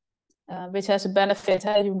coastline, which has a benefit.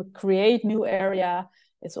 You create new area.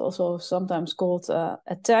 It's also sometimes called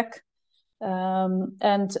attack.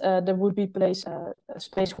 And there would be a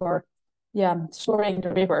space for storing the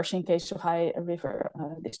rivers in case of high river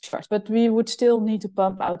discharge. But we would still need to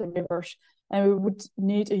pump out the rivers, and we would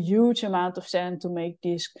need a huge amount of sand to make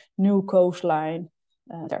this new coastline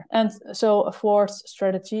there. And so a 4th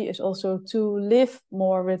strategy is also to live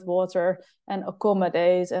more with water and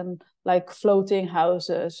accommodate, and like floating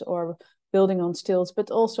houses or building on stilts,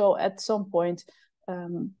 but also at some point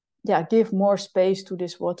give more space to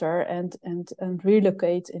this water and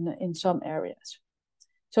relocate in some areas.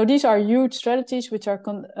 So these are huge strategies which are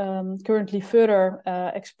currently further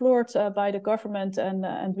explored by the government,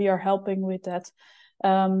 and we are helping with that.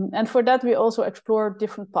 And for that, we also explore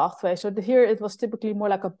different pathways. So here it was typically more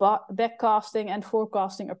like a backcasting and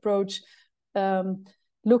forecasting approach,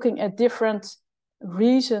 looking at different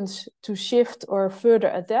reasons to shift or further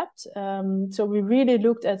adapt. So we really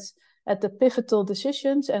looked at the pivotal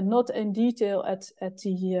decisions and not in detail at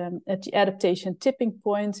the adaptation tipping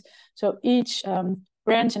point. So each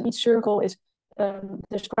branch and each circle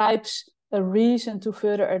describes a reason to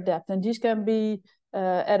further adapt, and these can be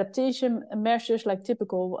adaptation measures like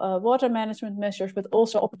typical water management measures, but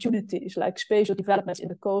also opportunities like spatial developments in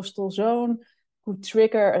the coastal zone could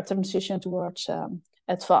trigger a transition towards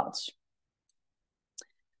advance.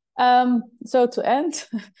 So to end,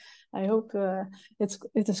 I hope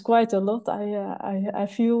it is quite a lot. I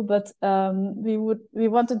feel, but we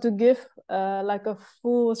wanted to give like a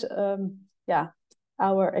full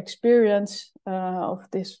our experience of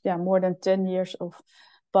this more than 10 years of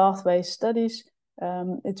pathway studies.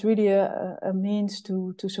 It's really a means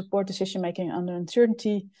to support decision making under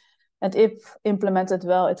uncertainty, and if implemented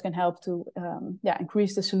well, it can help to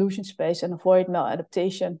increase the solution space and avoid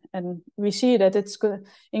maladaptation. And we see that it's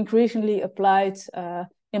increasingly applied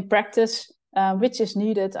in practice, which is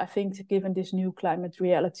needed, I think, given this new climate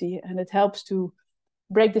reality, and it helps to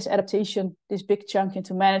break this adaptation, this big chunk,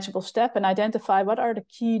 into manageable steps and identify what are the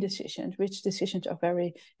key decisions, which decisions are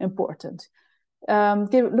very important.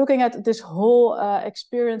 Looking at this whole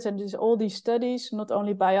experience and all these studies, not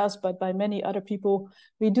only by us, but by many other people,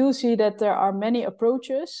 we do see that there are many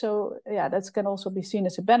approaches. So that can also be seen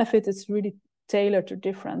as a benefit. It's really tailored to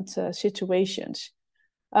different situations.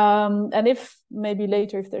 And if maybe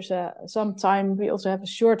later, if there's some time, we also have a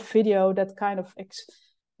short video that kind of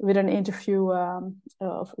with an interview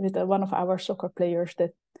with one of our soccer players that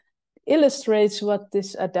illustrates what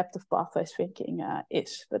this adaptive pathways thinking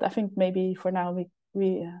is. But I think maybe for now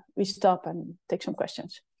we stop and take some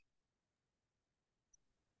questions.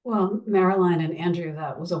 Well, Marjolijn and Andrew,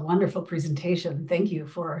 that was a wonderful presentation. Thank you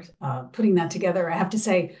for putting that together. I have to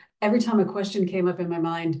say, every time a question came up in my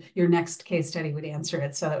mind, your next case study would answer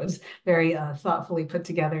it. So it was very thoughtfully put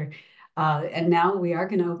together. And now we are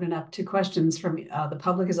going to open it up to questions from the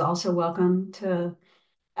public is also welcome to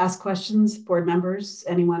ask questions. Board members,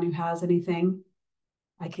 anyone who has anything,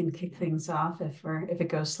 I can kick things off if it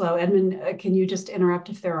goes slow. Edmund, can you just interrupt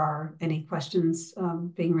if there are any questions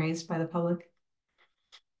being raised by the public?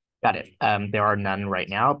 Got it. There are none right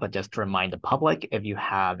now, but just to remind the public, if you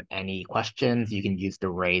have any questions, you can use the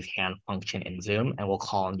raise hand function in Zoom, and we'll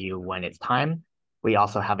call on you when it's time. We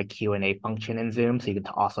also have a Q&A function in Zoom, so you can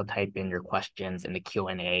also type in your questions in the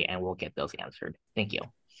Q&A, and we'll get those answered. Thank you.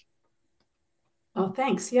 Oh,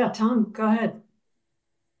 thanks. Yeah, Tom, go ahead.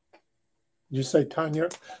 Did you say Tanya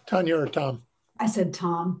or Tom? I said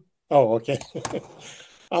Tom. Oh, okay.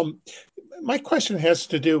 My question has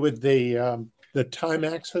to do with the time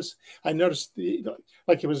axis. I noticed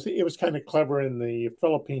like it was kind of clever in the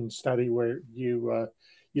Philippines study where you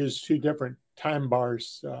used two different time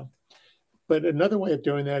bars. But another way of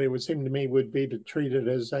doing that, it would seem to me, would be to treat it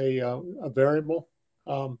as a variable.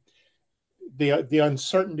 The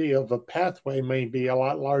uncertainty of a pathway may be a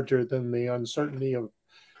lot larger than the uncertainty of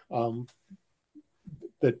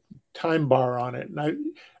the time bar on it.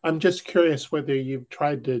 And I'm just curious whether you've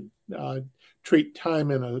tried to treat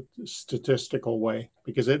time in a statistical way,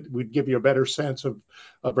 because it would give you a better sense of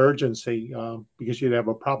urgency, because you'd have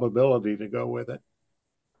a probability to go with it.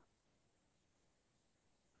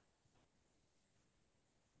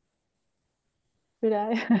 Did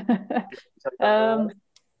I?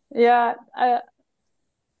 Yeah.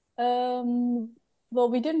 Well,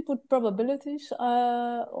 we didn't put probabilities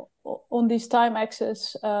on these time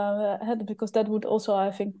axes because that would also,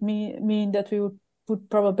 I think, mean that we would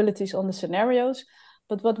put probabilities on the scenarios.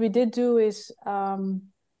 But what we did do is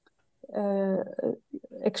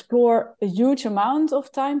explore a huge amount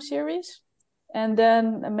of time series and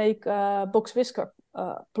then make box whisker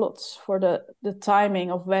plots for the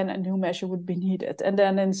timing of when a new measure would be needed. And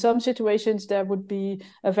then in some situations, there would be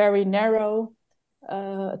a very narrow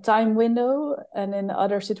time window, and in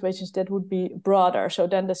other situations that would be broader. So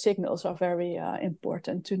then the signals are very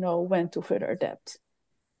important to know when to further adapt.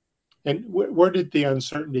 And where did the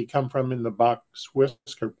uncertainty come from in the box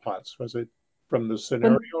whisker plots? Was it from the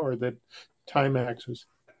scenario or the time axis?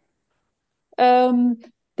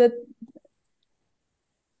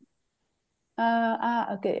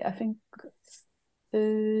 Okay, I think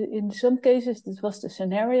in some cases it was the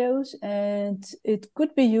scenarios, and it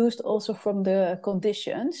could be used also from the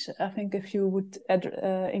conditions. I think if you would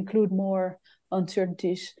include more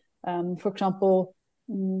uncertainties, for example,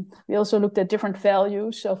 we also looked at different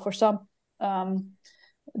values. So for some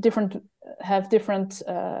different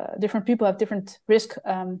people have different risk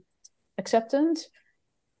acceptance.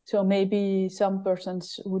 So maybe some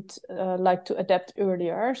persons would like to adapt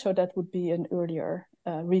earlier, so that would be an earlier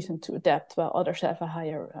reason to adapt, while others have a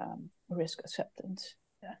higher risk acceptance.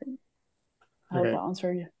 Yeah, I hope I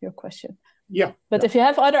answer your question. Yeah. But if you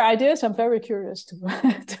have other ideas, I'm very curious to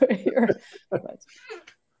hear.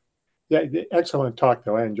 Yeah, excellent talk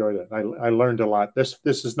though. I enjoyed it. I learned a lot. This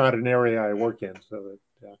is not an area I work in, so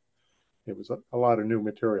it was a lot of new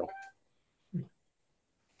material.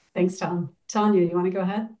 Thanks, Tom. Tanya, you want to go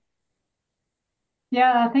ahead?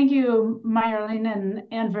 Yeah, thank you, Marjolijn and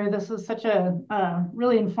Andrew. This was such a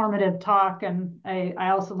really informative talk, and I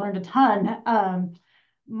also learned a ton.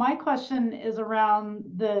 My question is around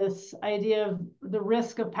this idea of the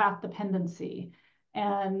risk of path dependency,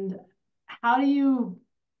 and how do you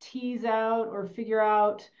tease out or figure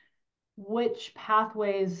out which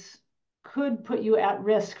pathways could put you at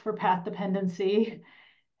risk for path dependency,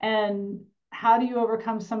 and how do you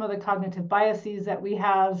overcome some of the cognitive biases that we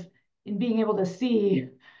have in being able to see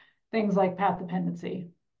things like path dependency?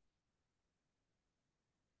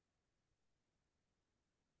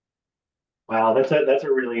 Wow, that's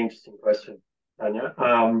a really interesting question, Tanya.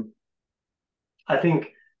 I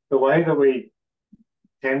think the way that we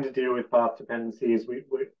tend to deal with path dependency is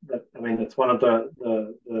it's one of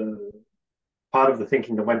the part of the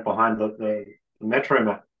thinking that went behind the metro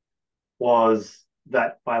map was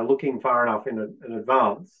that by looking far enough in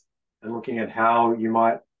advance and looking at how you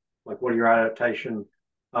might, like what your adaptation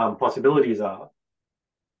possibilities are,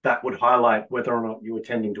 that would highlight whether or not you were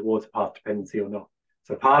tending towards path dependency or not.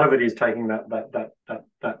 So part of it is taking that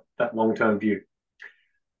long-term view.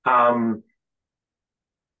 However,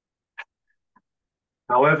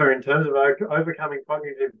 in terms of overcoming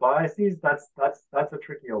cognitive biases, that's a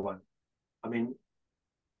trickier one. I mean,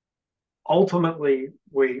 ultimately,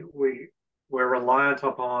 we're reliant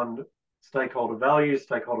upon stakeholder values,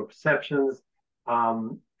 stakeholder perceptions,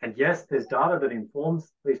 and yes, there's data that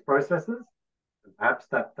informs these processes, and perhaps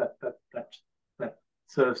that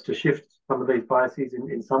serves to shift some of these biases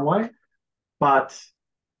in some way. But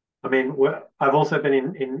I mean, I've also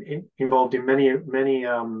been involved in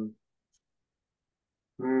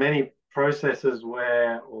many processes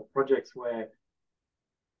or projects where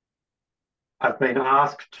I've been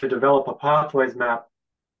asked to develop a pathways map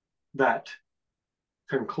that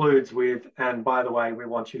concludes with, and by the way, we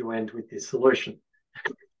want you to end with this solution,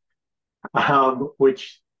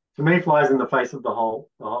 which to me flies in the face of the whole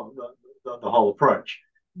approach.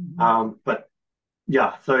 But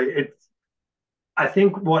yeah, so it's, I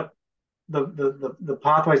think what the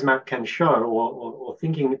pathways map can show, or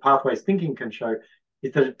thinking pathways thinking can show,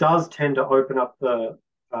 is that it does tend to open up the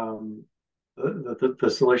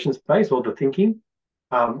solution space, or the thinking,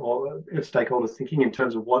 or stakeholders thinking in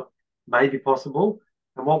terms of what may be possible.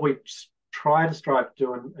 And what we try to strive to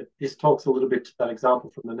do, and this talks a little bit to that example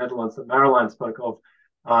from the Netherlands that Marjolijn spoke of,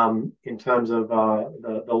 in terms of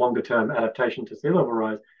the longer term adaptation to sea level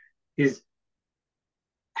rise, is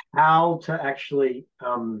how to actually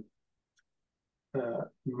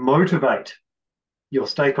motivate your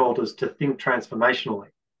stakeholders to think transformationally.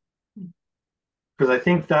 Because I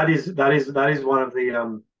think that is one of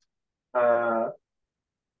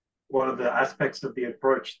the aspects of the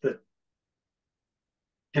approach that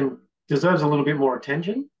deserves a little bit more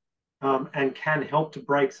attention, and can help to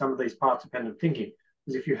break some of these path dependent thinking.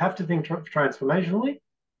 Because if you have to think transformationally,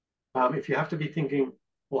 if you have to be thinking,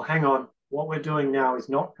 well, hang on, what we're doing now is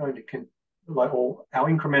not going to or our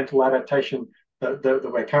incremental adaptation that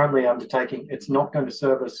we're currently undertaking, it's not going to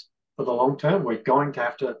serve us for the long term. We're going to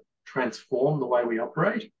have to transform the way we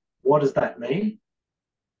operate. What does that mean?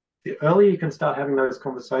 The earlier you can start having those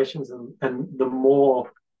conversations, and the more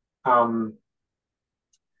how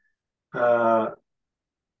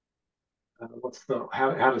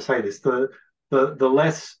to say this, the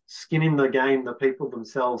less skin in the game the people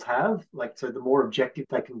themselves have, like, so the more objective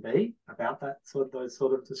they can be about those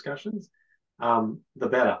sort of discussions, the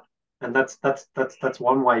better. And that's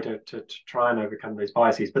one way to try and overcome these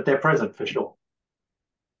biases, but they're present for sure.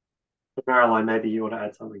 But Marjolijn, maybe you want to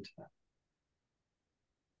add something to that.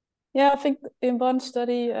 Yeah, I think in one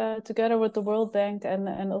study, together with the World Bank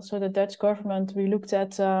and also the Dutch government, we looked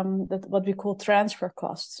at what we call transfer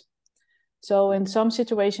costs. So in some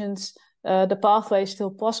situations, the pathway is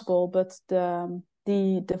still possible, but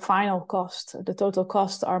the final cost, the total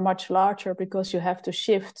costs are much larger because you have to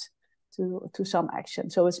shift to some action.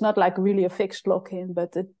 So it's not like really a fixed lock-in,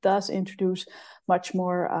 but it does introduce much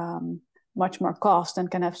more cost, and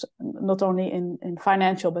can have not only in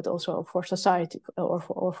financial but also for society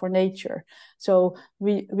or for nature. So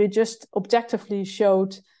we just objectively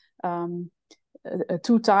showed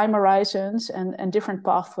two time horizons and different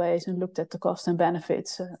pathways, and looked at the cost and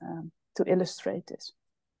benefits to illustrate this.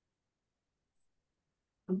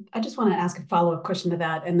 I just want to ask a follow-up question to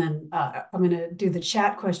that, and then I'm going to do the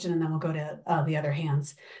chat question, and then we'll go to the other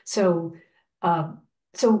hands. So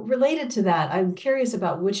related to that, I'm curious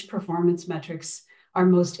about which performance metrics are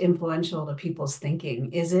most influential to people's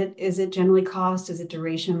thinking. Is it generally cost? Is it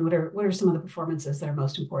duration? What are some of the performances that are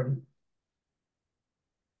most important?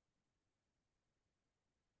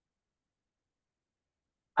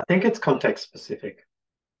 I think it's context specific,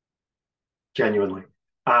 genuinely.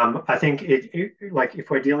 I think like if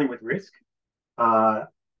we're dealing with risk, and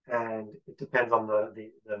it depends on the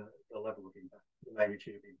level of impact, the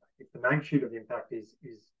magnitude of impact. If the magnitude of impact is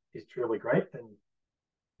truly great, then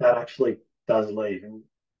that actually does lead. And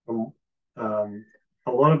a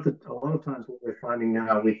lot of times, what we're finding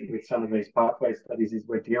now with some of these pathway studies is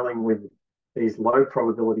we're dealing with these low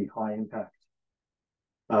probability, high impact,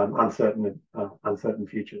 uncertain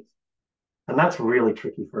futures, and that's really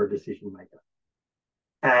tricky for a decision maker.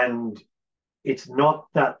 And it's not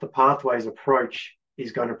that the pathways approach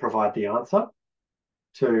is going to provide the answer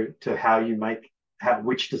to how you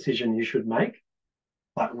which decision you should make,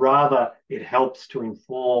 but rather it helps to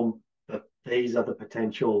inform that these are the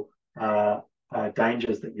potential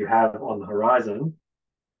dangers that you have on the horizon,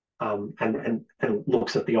 and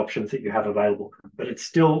looks at the options that you have available. But it's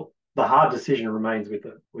still, the hard decision remains with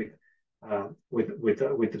the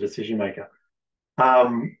decision maker.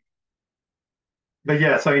 But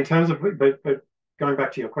yeah, so in terms of, but going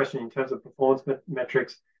back to your question, in terms of performance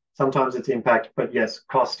metrics, sometimes it's impact, but yes,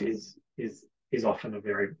 cost is often a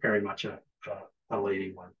very, very much a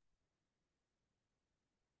leading one.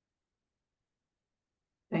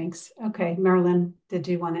 Thanks. Okay, Marjolijn, did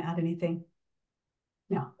you want to add anything?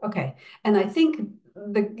 No. Okay. And I think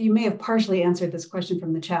you may have partially answered this question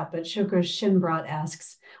from the chat, but Shukra Shinbrat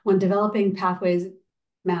asks, when developing pathways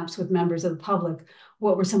maps with members of the public,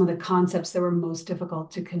 what were some of the concepts that were most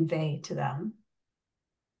difficult to convey to them?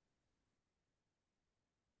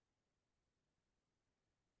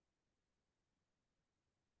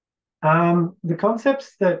 The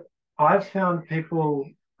concepts that I've found people,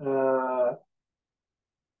 the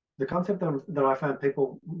concept that I found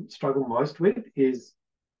people struggle most with is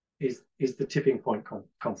the tipping point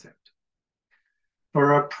concept.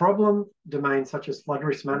 For a problem domain such as flood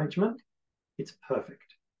risk management, it's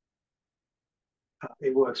perfect.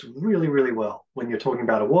 It works really, really well when you're talking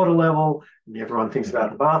about a water level and everyone thinks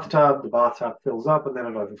about the bathtub fills up and then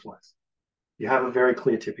it overflows. You have a very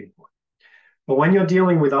clear tipping point. But when you're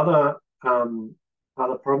dealing with other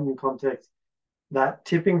problem contexts, that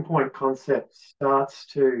tipping point concept starts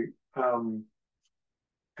to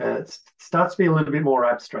be a little bit more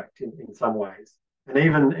abstract in some ways. And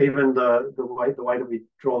even the way that we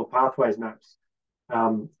draw the pathways maps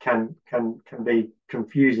can be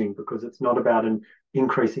confusing, because it's not about an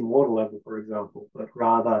increasing water level, for example, but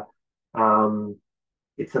rather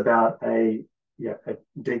it's about a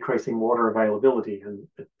decreasing water availability, and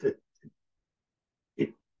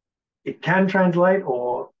it can translate,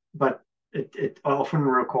 but it often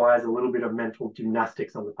requires a little bit of mental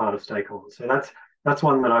gymnastics on the part of stakeholders. So that's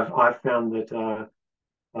one that I've found that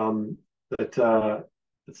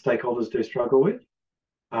stakeholders do struggle with.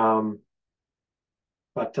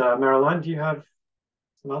 But Marjolijn, do you have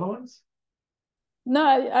some other ones? No,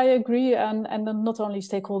 I agree, and not only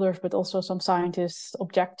stakeholders, but also some scientists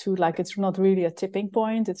object to, like, it's not really a tipping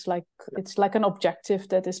point. It's like an objective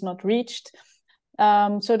that is not reached.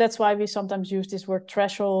 So that's why we sometimes use this word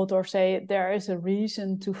threshold, or say there is a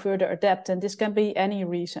reason to further adapt, and this can be any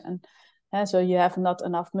reason. So you have not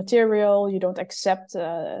enough material, you don't accept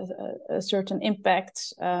a certain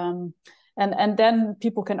impact, and then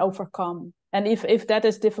people can overcome. And if that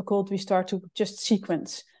is difficult, we start to just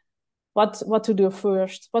sequence what to do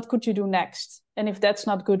first, what could you do next, and if that's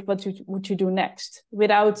not good, what would you do next,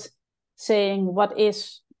 without saying what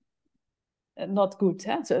is not good.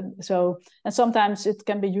 So and sometimes it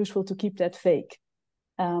can be useful to keep that vague,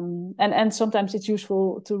 and sometimes it's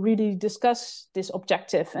useful to really discuss this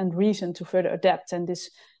objective and reason to further adapt, and this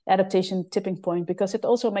adaptation tipping point, because it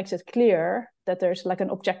also makes it clear that there's like an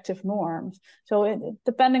objective norm. So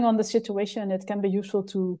depending on the situation, it can be useful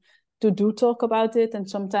to do talk about it, and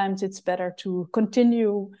sometimes it's better to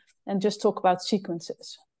continue and just talk about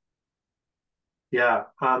sequences. Yeah,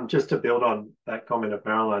 just to build on that comment of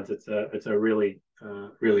Marjolijn's, it's a really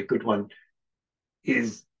really good one.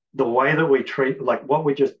 Is the way that we treat, like what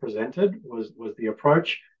we just presented was the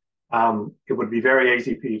approach. It would be very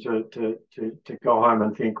easy for you to go home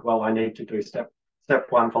and think, well, I need to do step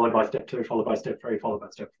one followed by step two followed by step three followed by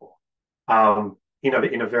step four, in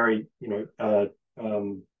a very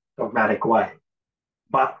dogmatic way.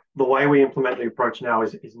 But the way we implement the approach now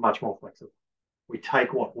is much more flexible. We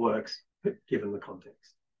take what works given the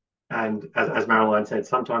context. And as Marjolijn said,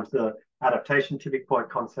 sometimes the adaptation tipping point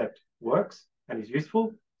concept works and is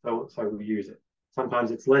useful, so we use it.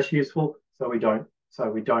 Sometimes it's less useful, so we don't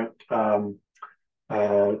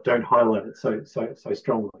highlight it so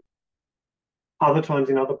strongly. Other times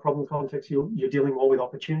in other problem contexts, you're dealing more with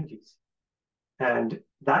opportunities, and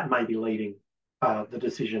that may be leading the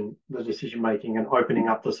decision making and opening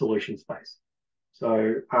up the solution space.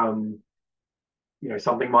 So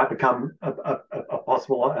something might become a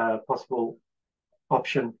possible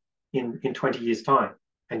option in 20 years' time,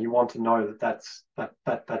 and you want to know that's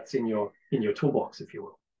in your toolbox, if you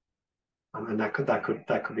will, and that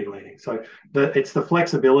could be leading. So it's the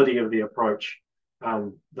flexibility of the approach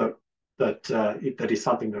that is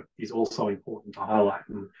something that is also important to highlight,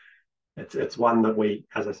 and it's one that we,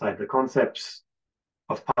 as I say, the concepts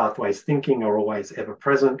of pathways thinking are always ever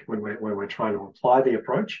present when we're trying to apply the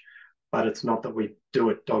approach, but it's not that we do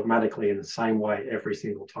it dogmatically in the same way every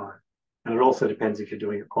single time. And it also depends if you're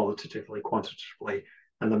doing it qualitatively, quantitatively,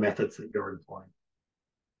 and the methods that you're employing.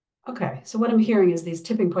 Okay, so what I'm hearing is these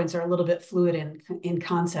tipping points are a little bit fluid in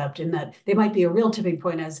concept, in that they might be a real tipping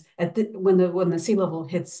point as when the sea level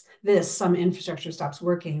hits this, some infrastructure stops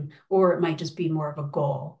working, or it might just be more of a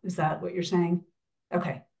goal. Is that what you're saying?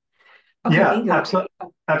 Okay. Yeah,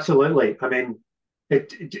 absolutely. I mean,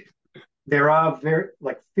 there are very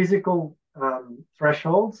physical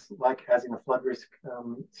thresholds, like as in a flood risk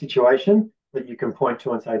situation, that you can point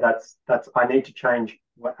to and say that's I need to change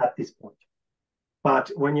at this point.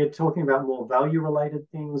 But when you're talking about more value related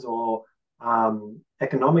things, or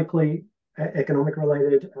economic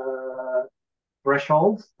related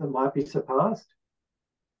thresholds that might be surpassed,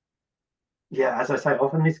 yeah, as I say,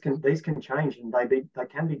 often these can change, and they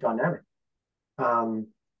can be dynamic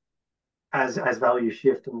as value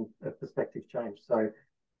shift and perspective change. So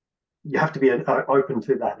you have to be open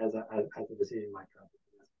to that as a decision maker.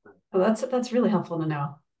 Well, that's really helpful to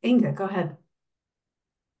know. Inga, go ahead.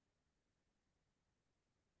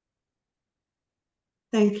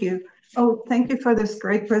 Thank you. Oh, thank you for this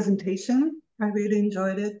great presentation. I really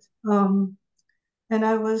enjoyed it. And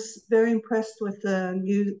I was very impressed with the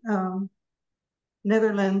new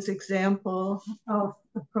Netherlands example of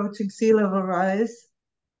approaching sea level rise.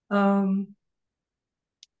 One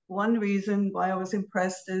reason why I was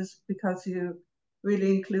impressed is because you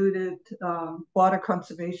really included water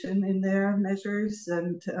conservation in their measures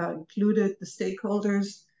and included the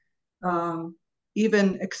stakeholders.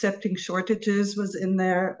 Even accepting shortages was in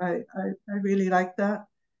there. I really like that.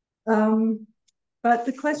 But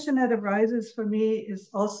the question that arises for me is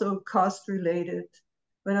also cost related.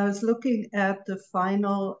 When I was looking at the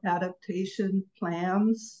final adaptation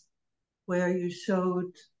plans, where you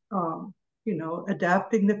showed,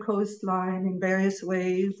 adapting the coastline in various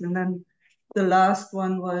ways, and then the last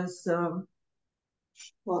one was,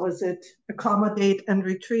 what was it? Accommodate and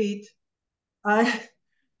retreat.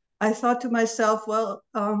 I thought to myself, well,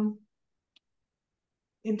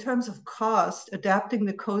 in terms of cost, adapting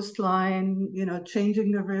the coastline,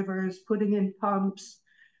 changing the rivers, putting in pumps,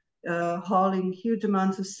 hauling huge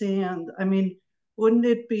amounts of sand. I mean, wouldn't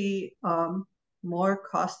it be more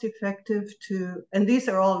cost effective to, and these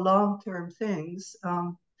are all long-term things,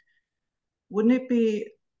 wouldn't it be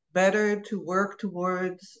better to work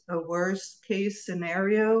towards a worst case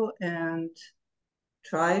scenario and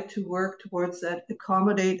try to work towards that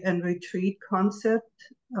accommodate and retreat concept?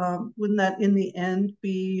 Wouldn't that in the end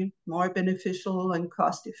be more beneficial and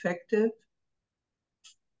cost effective?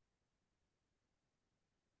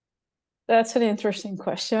 That's an interesting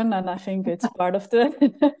question, and I think it's part of the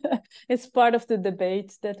it's part of the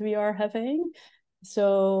debate that we are having.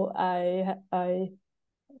 So I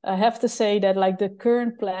have to say that like the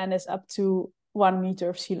current plan is up to 1 meter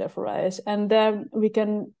of sea level rise, and then we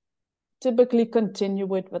can typically continue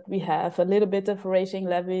with what we have, a little bit of raising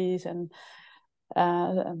levees, and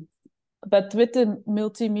but with the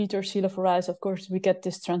multi-meter sea level rise, of course, we get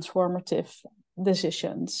this transformative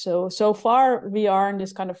decisions. So far we are in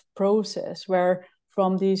this kind of process where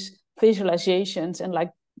from these visualizations and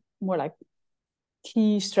like more like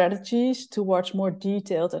key strategies towards more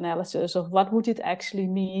detailed analysis of what would it actually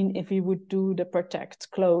mean if we would do the protect,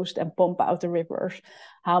 closed, and pump out the rivers.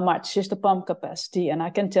 How much is the pump capacity? And I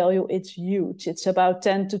can tell you it's huge. It's about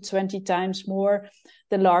 10 to 20 times more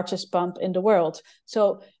the largest pump in the world.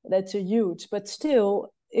 So that's a huge, but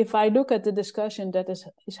still, if I look at the discussion that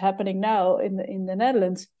is happening now in the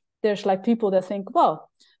Netherlands, there's like people that think, well,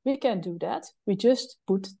 we can do that. We just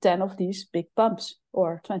put 10 of these big pumps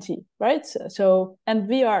or 20, right? So, and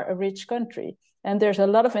we are a rich country, and there's a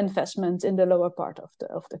lot of investment in the lower part of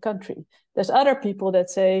the country. There's other people that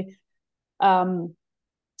say,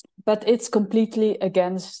 but it's completely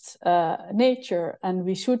against nature, and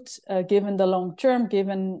we should, given the long term,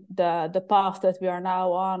 given the path that we are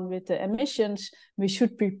now on with the emissions, we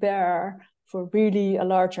should prepare for really a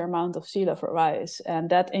larger amount of sea level rise, and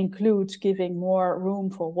that includes giving more room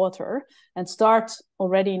for water and start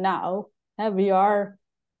already now. And we are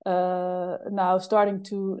now starting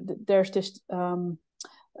to. There's this.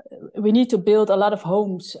 We need to build a lot of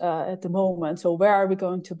homes at the moment. So where are we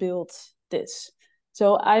going to build this?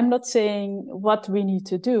 So I'm not saying what we need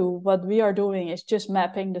to do. What we are doing is just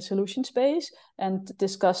mapping the solution space and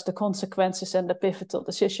discuss the consequences and the pivotal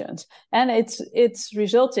decisions. And it's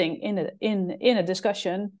resulting in a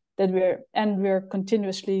discussion that we're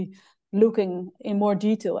continuously looking in more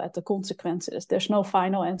detail at the consequences. There's no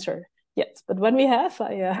final answer yet, but when we have,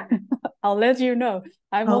 I'll let you know.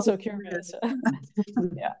 I'm also curious.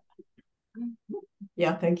 Yeah.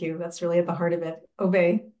 Yeah, thank you. That's really at the heart of it.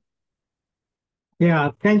 Ove.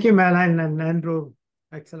 Yeah, thank you, Marjolijn and Andrew.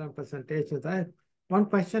 Excellent presentations. I have one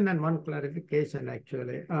question and one clarification,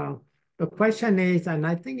 actually. The question is, and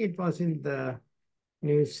I think it was in the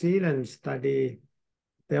New Zealand study,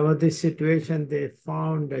 there was this situation, they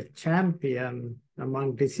found a champion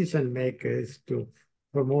among decision makers to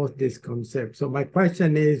promote this concept. So my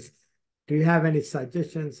question is, do you have any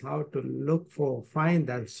suggestions how to find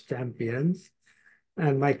those champions?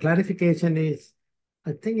 And my clarification is,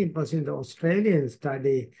 I think it was in the Australian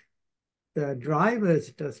study, the drivers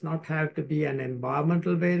does not have to be an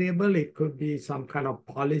environmental variable. It could be some kind of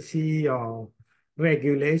policy or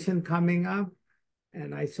regulation coming up.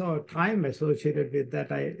 And I saw time associated with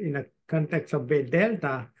that. In a context of Bay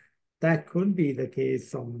Delta, that could be the case.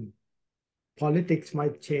 Some politics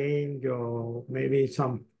might change, or maybe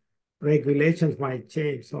some regulations might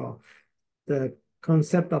change. So the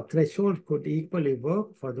concept of threshold could equally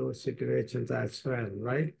work for those situations as well,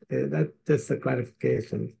 right? That's just a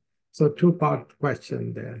clarification. So two-part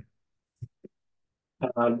question there.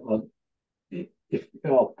 I'll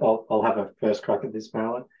have a first crack at this,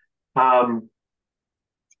 Marjolijn.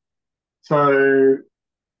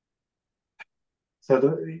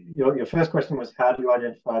 Your first question was, how do you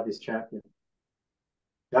identify this champion?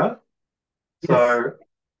 Yeah? So,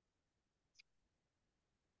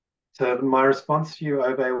 so my response to you,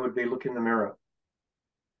 Obe, would be look in the mirror.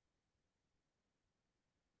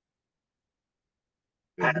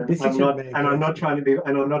 And I'm not trying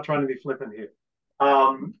to be flippant here.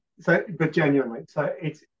 But genuinely, so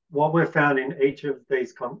it's what we've found in each of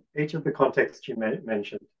the contexts you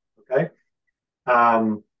mentioned. Okay,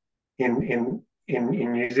 in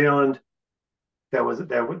New Zealand, there was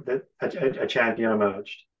a champion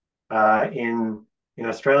emerged. In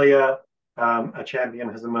Australia, a champion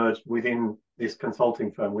has emerged within this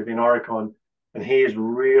consulting firm, within Oricon, and he is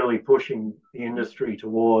really pushing the industry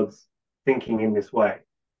towards thinking in this way.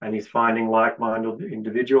 And he's finding like-minded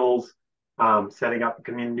individuals, setting up a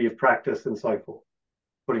community of practice and so forth,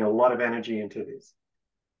 putting a lot of energy into this.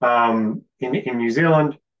 In New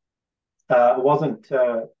Zealand, it wasn't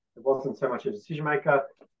so much a decision maker,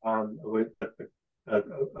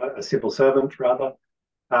 a civil servant rather,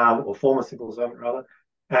 or former civil servant rather,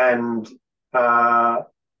 and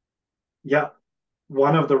yeah,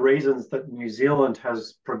 one of the reasons that New Zealand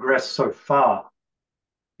has progressed so far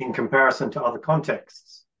in comparison to other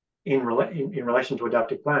contexts in relation to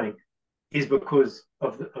adaptive planning is because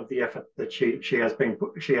of the effort that she had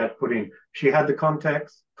put in. She had the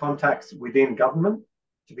contacts within government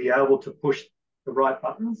to be able to push the right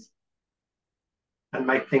buttons and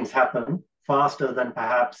make things happen faster than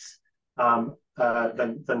perhaps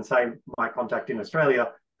than say my contact in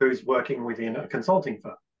Australia, who's working within a consulting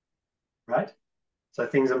firm, right? So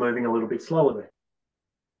things are moving a little bit slower there.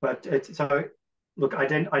 But so look,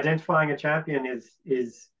 identifying a champion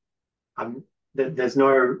is there's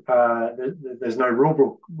no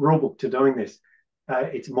rule book to doing this.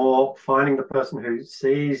 It's more finding the person who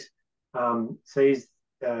sees these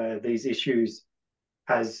issues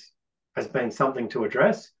as being something to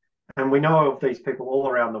address, and we know of these people all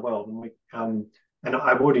around the world, and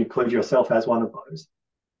I would include yourself as one of those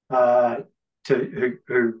who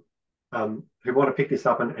want to pick this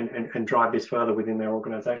up and drive this further within their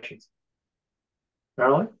organisations.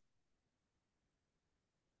 Marjolijn?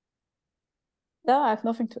 Yeah, I have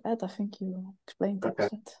nothing to add. I think you explained Okay.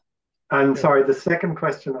 that. And sorry, the second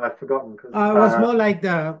question I've forgotten. It was more like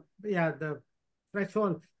the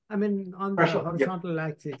threshold. I mean, on the horizontal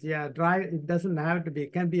axis, it doesn't have to be.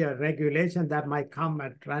 It can be a regulation that might come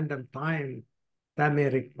at random time that may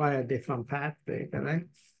require different pathway, correct?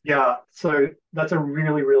 Yeah, so that's a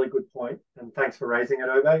really, really good point, and thanks for raising it,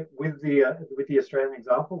 Obe. With the Australian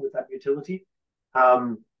example, with that utility,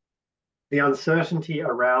 the uncertainty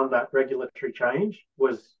around that regulatory change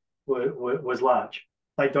was large.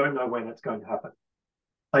 They don't know when it's going to happen.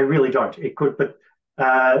 They really don't. It could, but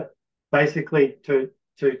basically to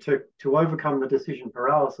overcome the decision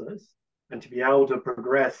paralysis and to be able to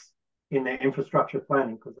progress in their infrastructure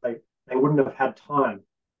planning, because they wouldn't have had time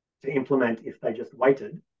to implement if they just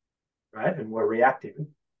waited, right, and were reactive.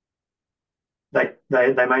 They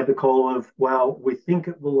made the call of, well, we think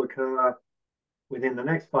it will occur within the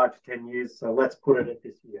next 5 to 10 years, so let's put it at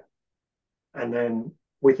this year. And then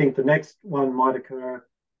we think the next one might occur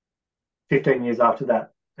 15 years after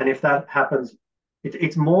that. And if that happens,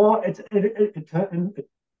 it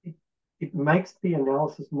makes the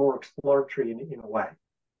analysis more exploratory in a way,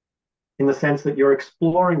 in the sense that you're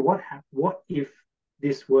exploring what if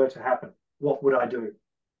this were to happen, what would I do?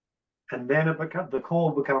 And then the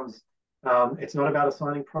call becomes, it's not about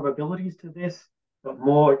assigning probabilities to this, but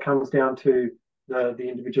more it comes down to the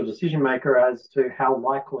individual decision maker as to how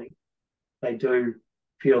likely they do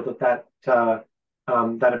feel that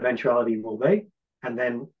eventuality will be, and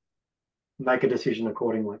then make a decision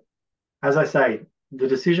accordingly. As I say, the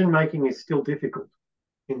decision making is still difficult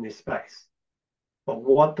in this space, but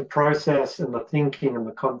what the process and the thinking and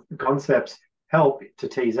the concepts help to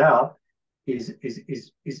tease out is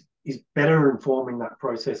better informing that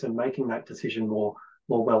process and making that decision more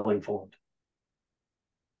well informed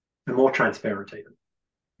and more transparent even.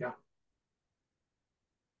 Yeah.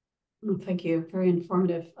 Thank you. Very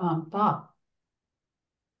informative. Bob.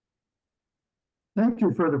 Thank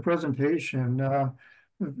you for the presentation.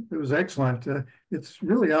 It was excellent. It's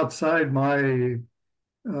really outside my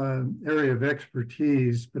area of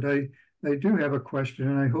expertise, but I do have a question,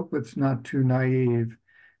 and I hope it's not too naive.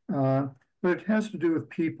 But it has to do with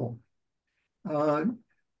people. The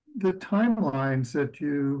timelines that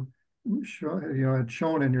you had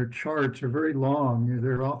shown in your charts are very long.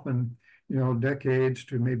 They're often, decades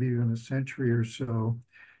to maybe even a century or so.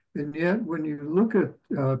 And yet, when you look at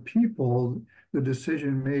people, the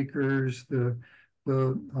decision makers, the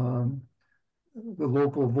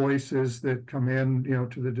local voices that come in,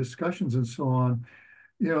 to the discussions and so on,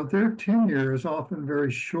 their tenure is often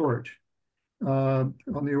very short. on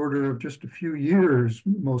the order of just a few years.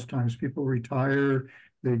 Most times people retire,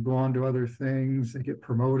 they go on to other things, they get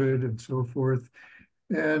promoted and so forth.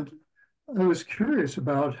 And I was curious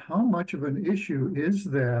about how much of an issue is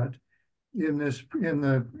that in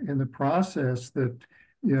the process that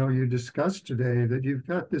you discussed today, that you've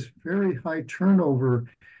got this very high turnover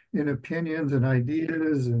in opinions and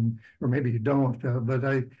ideas, or maybe you don't, but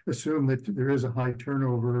I assume that there is a high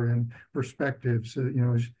turnover in perspectives,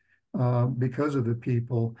 because of the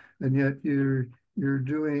people, and yet you're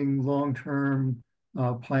doing long-term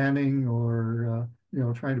planning, or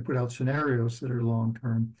trying to put out scenarios that are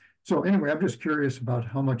long-term. So anyway, I'm just curious about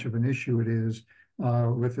how much of an issue it is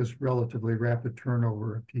with this relatively rapid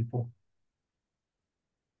turnover of people.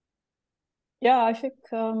 Yeah, I think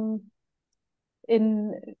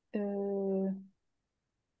in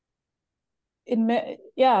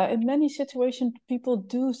many situations, people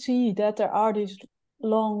do see that there are these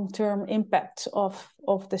long-term impacts of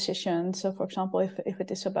decisions. So, for example, if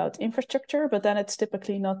it is about infrastructure, but then it's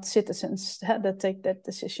typically not citizens that take that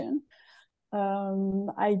decision.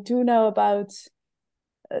 I do know about.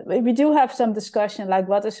 We do have some discussion, like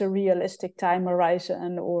what is a realistic time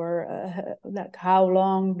horizon, or like how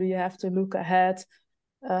long do you have to look ahead?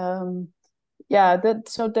 There's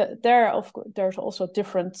also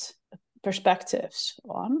different perspectives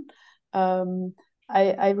on.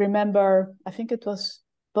 I remember, I think it was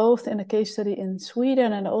both in a case study in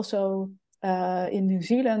Sweden and also in New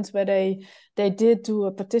Zealand, where they did do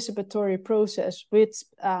a participatory process with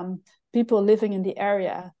people living in the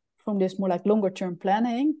area from this more like longer term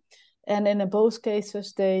planning. And in both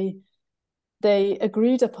cases, they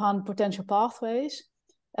agreed upon potential pathways,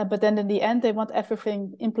 but then in the end, they want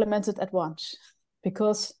everything implemented at once,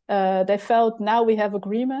 because they felt, now we have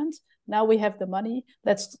agreement, now we have the money,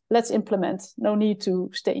 let's implement, no need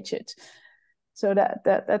to stage it. So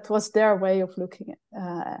that was their way of looking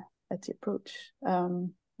at the approach.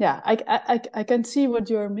 I can see what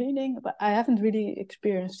you're meaning, but I haven't really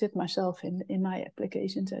experienced it myself in my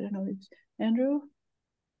applications. I don't know, Andrew?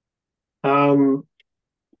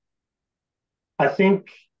 I think,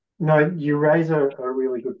 no, you raise a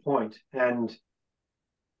really good point. And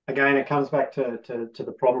again, it comes back to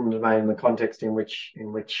the problem domain, the context in which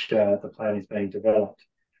the plan is being developed.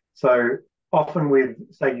 So often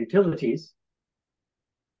with, say, utilities,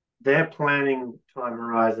 their planning time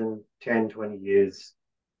horizon 10, 20 years,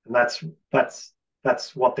 and that's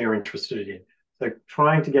what they're interested in. So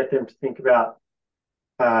trying to get them to think about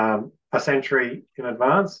a century in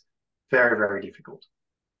advance, very, very difficult.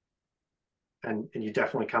 And you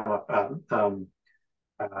definitely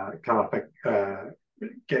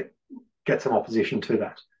get some opposition to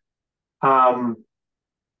that.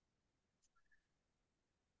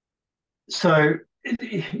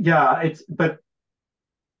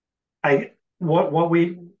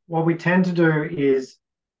 What we tend to do is,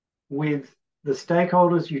 with the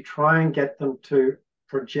stakeholders, you try and get them to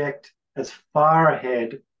project as far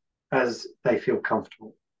ahead as they feel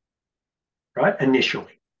comfortable, right?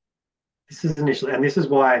 Initially. This is initially, and this is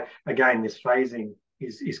why, again, this phasing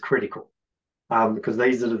is critical, because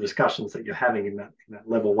these are the discussions that you're having in that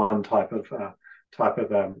level one type of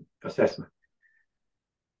assessment.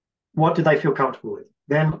 What do they feel comfortable with?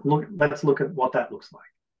 Then let's look at what that looks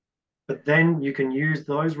like. But then you can use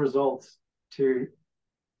those results to,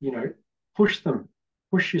 push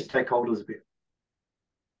your stakeholders a bit.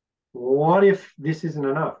 What if this isn't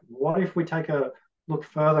enough? What if we take a look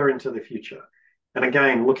further into the future? And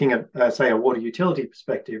again, looking at, say, a water utility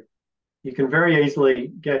perspective, you can very easily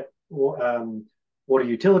get water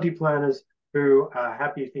utility planners who are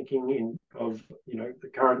happy thinking of their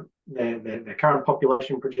current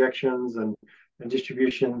population projections and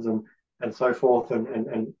distributions and so forth,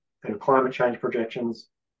 and climate change projections,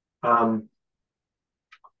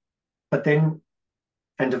 but then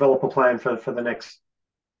develop a plan for the next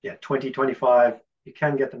 20, 25. You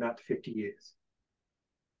can get them out to 50 years.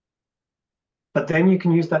 But then you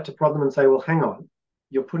can use that to prod them and say, well, hang on,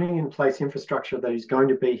 you're putting in place infrastructure that is going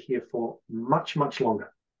to be here for much, much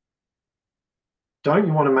longer. Don't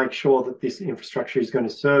you want to make sure that this infrastructure is going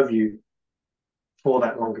to serve you for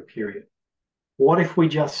that longer period? What if we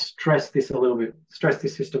just stress this a little bit, stress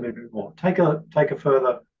this system a bit more? Take a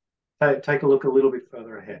look a little bit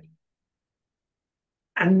further ahead.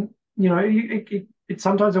 And it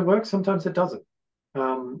sometimes it works, sometimes it doesn't.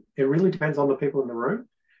 It really depends on the people in the room,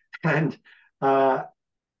 and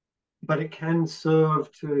but it can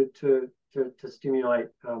serve to stimulate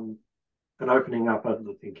an opening up of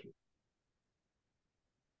the thinking.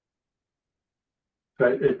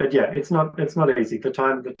 But yeah, it's not easy.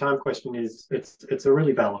 The time question is it's a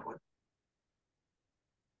really valid one.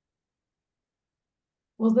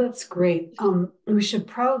 Well, that's great. We should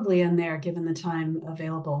probably end there given the time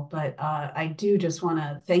available, but I do just want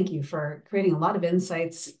to thank you for creating a lot of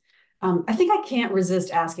insights. I think I can't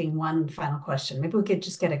resist asking one final question. Maybe we could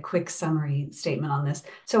just get a quick summary statement on this.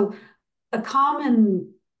 So a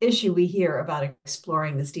common issue we hear about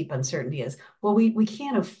exploring this deep uncertainty is, well, we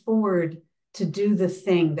can't afford to do the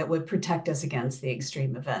thing that would protect us against the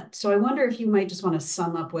extreme event. So I wonder if you might just want to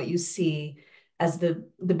sum up what you see as the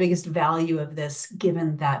biggest value of this,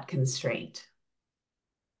 given that constraint.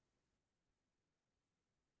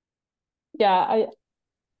 Yeah,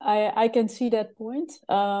 I can see that point.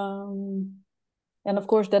 And of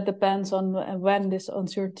course, that depends on when this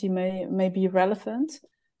uncertainty may be relevant.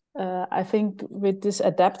 I think with this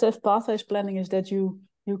adaptive pathways planning is that you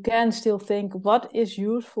can still think what is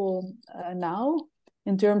useful now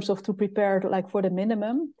in terms of to prepare like for the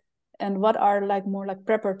minimum, and what are like more like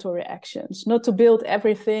preparatory actions, not to build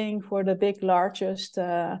everything for the big largest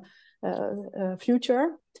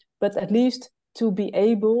future, but at least to be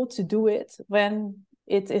able to do it when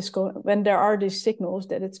when there are these signals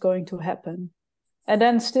that it's going to happen. And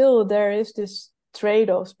then still there is this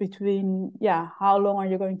trade-offs between, yeah, how long are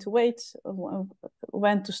you going to wait,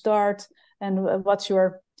 when to start, and what's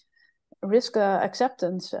your risk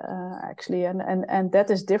acceptance actually, and that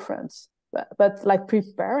is different. But like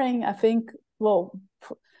preparing, I think, well,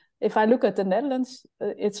 if I look at the Netherlands,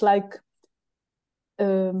 it's like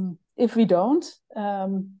if we don't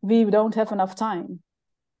have enough time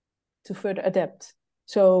to further adapt.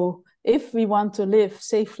 So if we want to live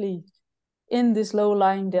safely in this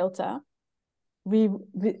low-lying delta,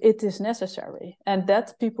 it is necessary, and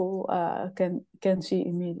that people can see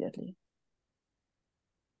immediately.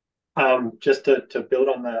 Just to build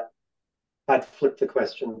on that, I'd flip the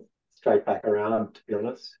question straight back around, to be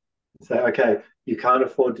honest, and say, okay, you can't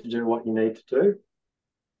afford to do what you need to do.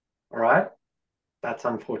 All right, that's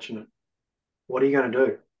unfortunate. What are you going to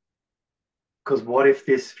do? Because what if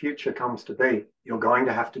this future comes to be? You're going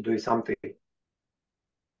to have to do something,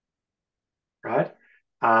 right?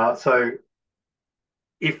 So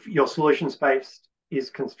if your solution space is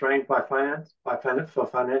constrained by for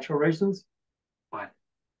financial reasons, fine,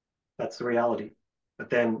 that's the reality. But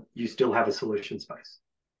then you still have a solution space,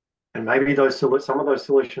 and maybe some of those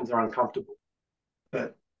solutions are uncomfortable.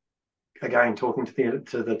 But again, talking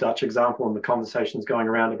to the Dutch example and the conversations going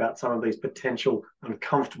around about some of these potential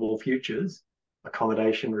uncomfortable futures,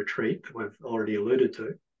 accommodation, retreat, that we've already alluded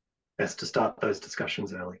to, best to start those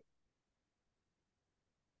discussions early.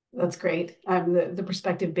 That's great. The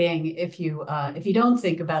perspective being, if you don't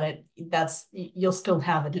think about it, you'll still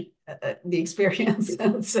have the experience.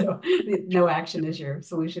 So no action is your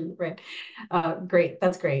solution, right? Great.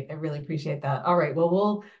 That's great. I really appreciate that. All right. Well,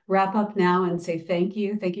 we'll wrap up now and say thank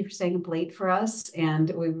you. Thank you for staying up late for us, and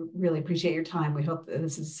we really appreciate your time. We hope that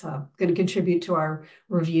this is going to contribute to our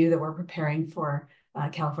review that we're preparing for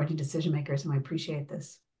California decision makers, and we appreciate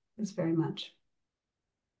this very much.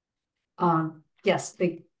 Yes,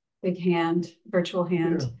 big hand, virtual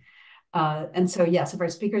hand. Yeah. And so, yes, if our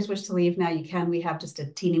speakers wish to leave now, you can. We have just a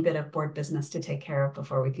teeny bit of board business to take care of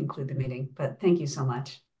before we conclude the meeting. But thank you so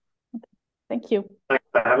much. Thank you. Thanks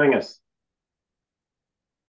for having us.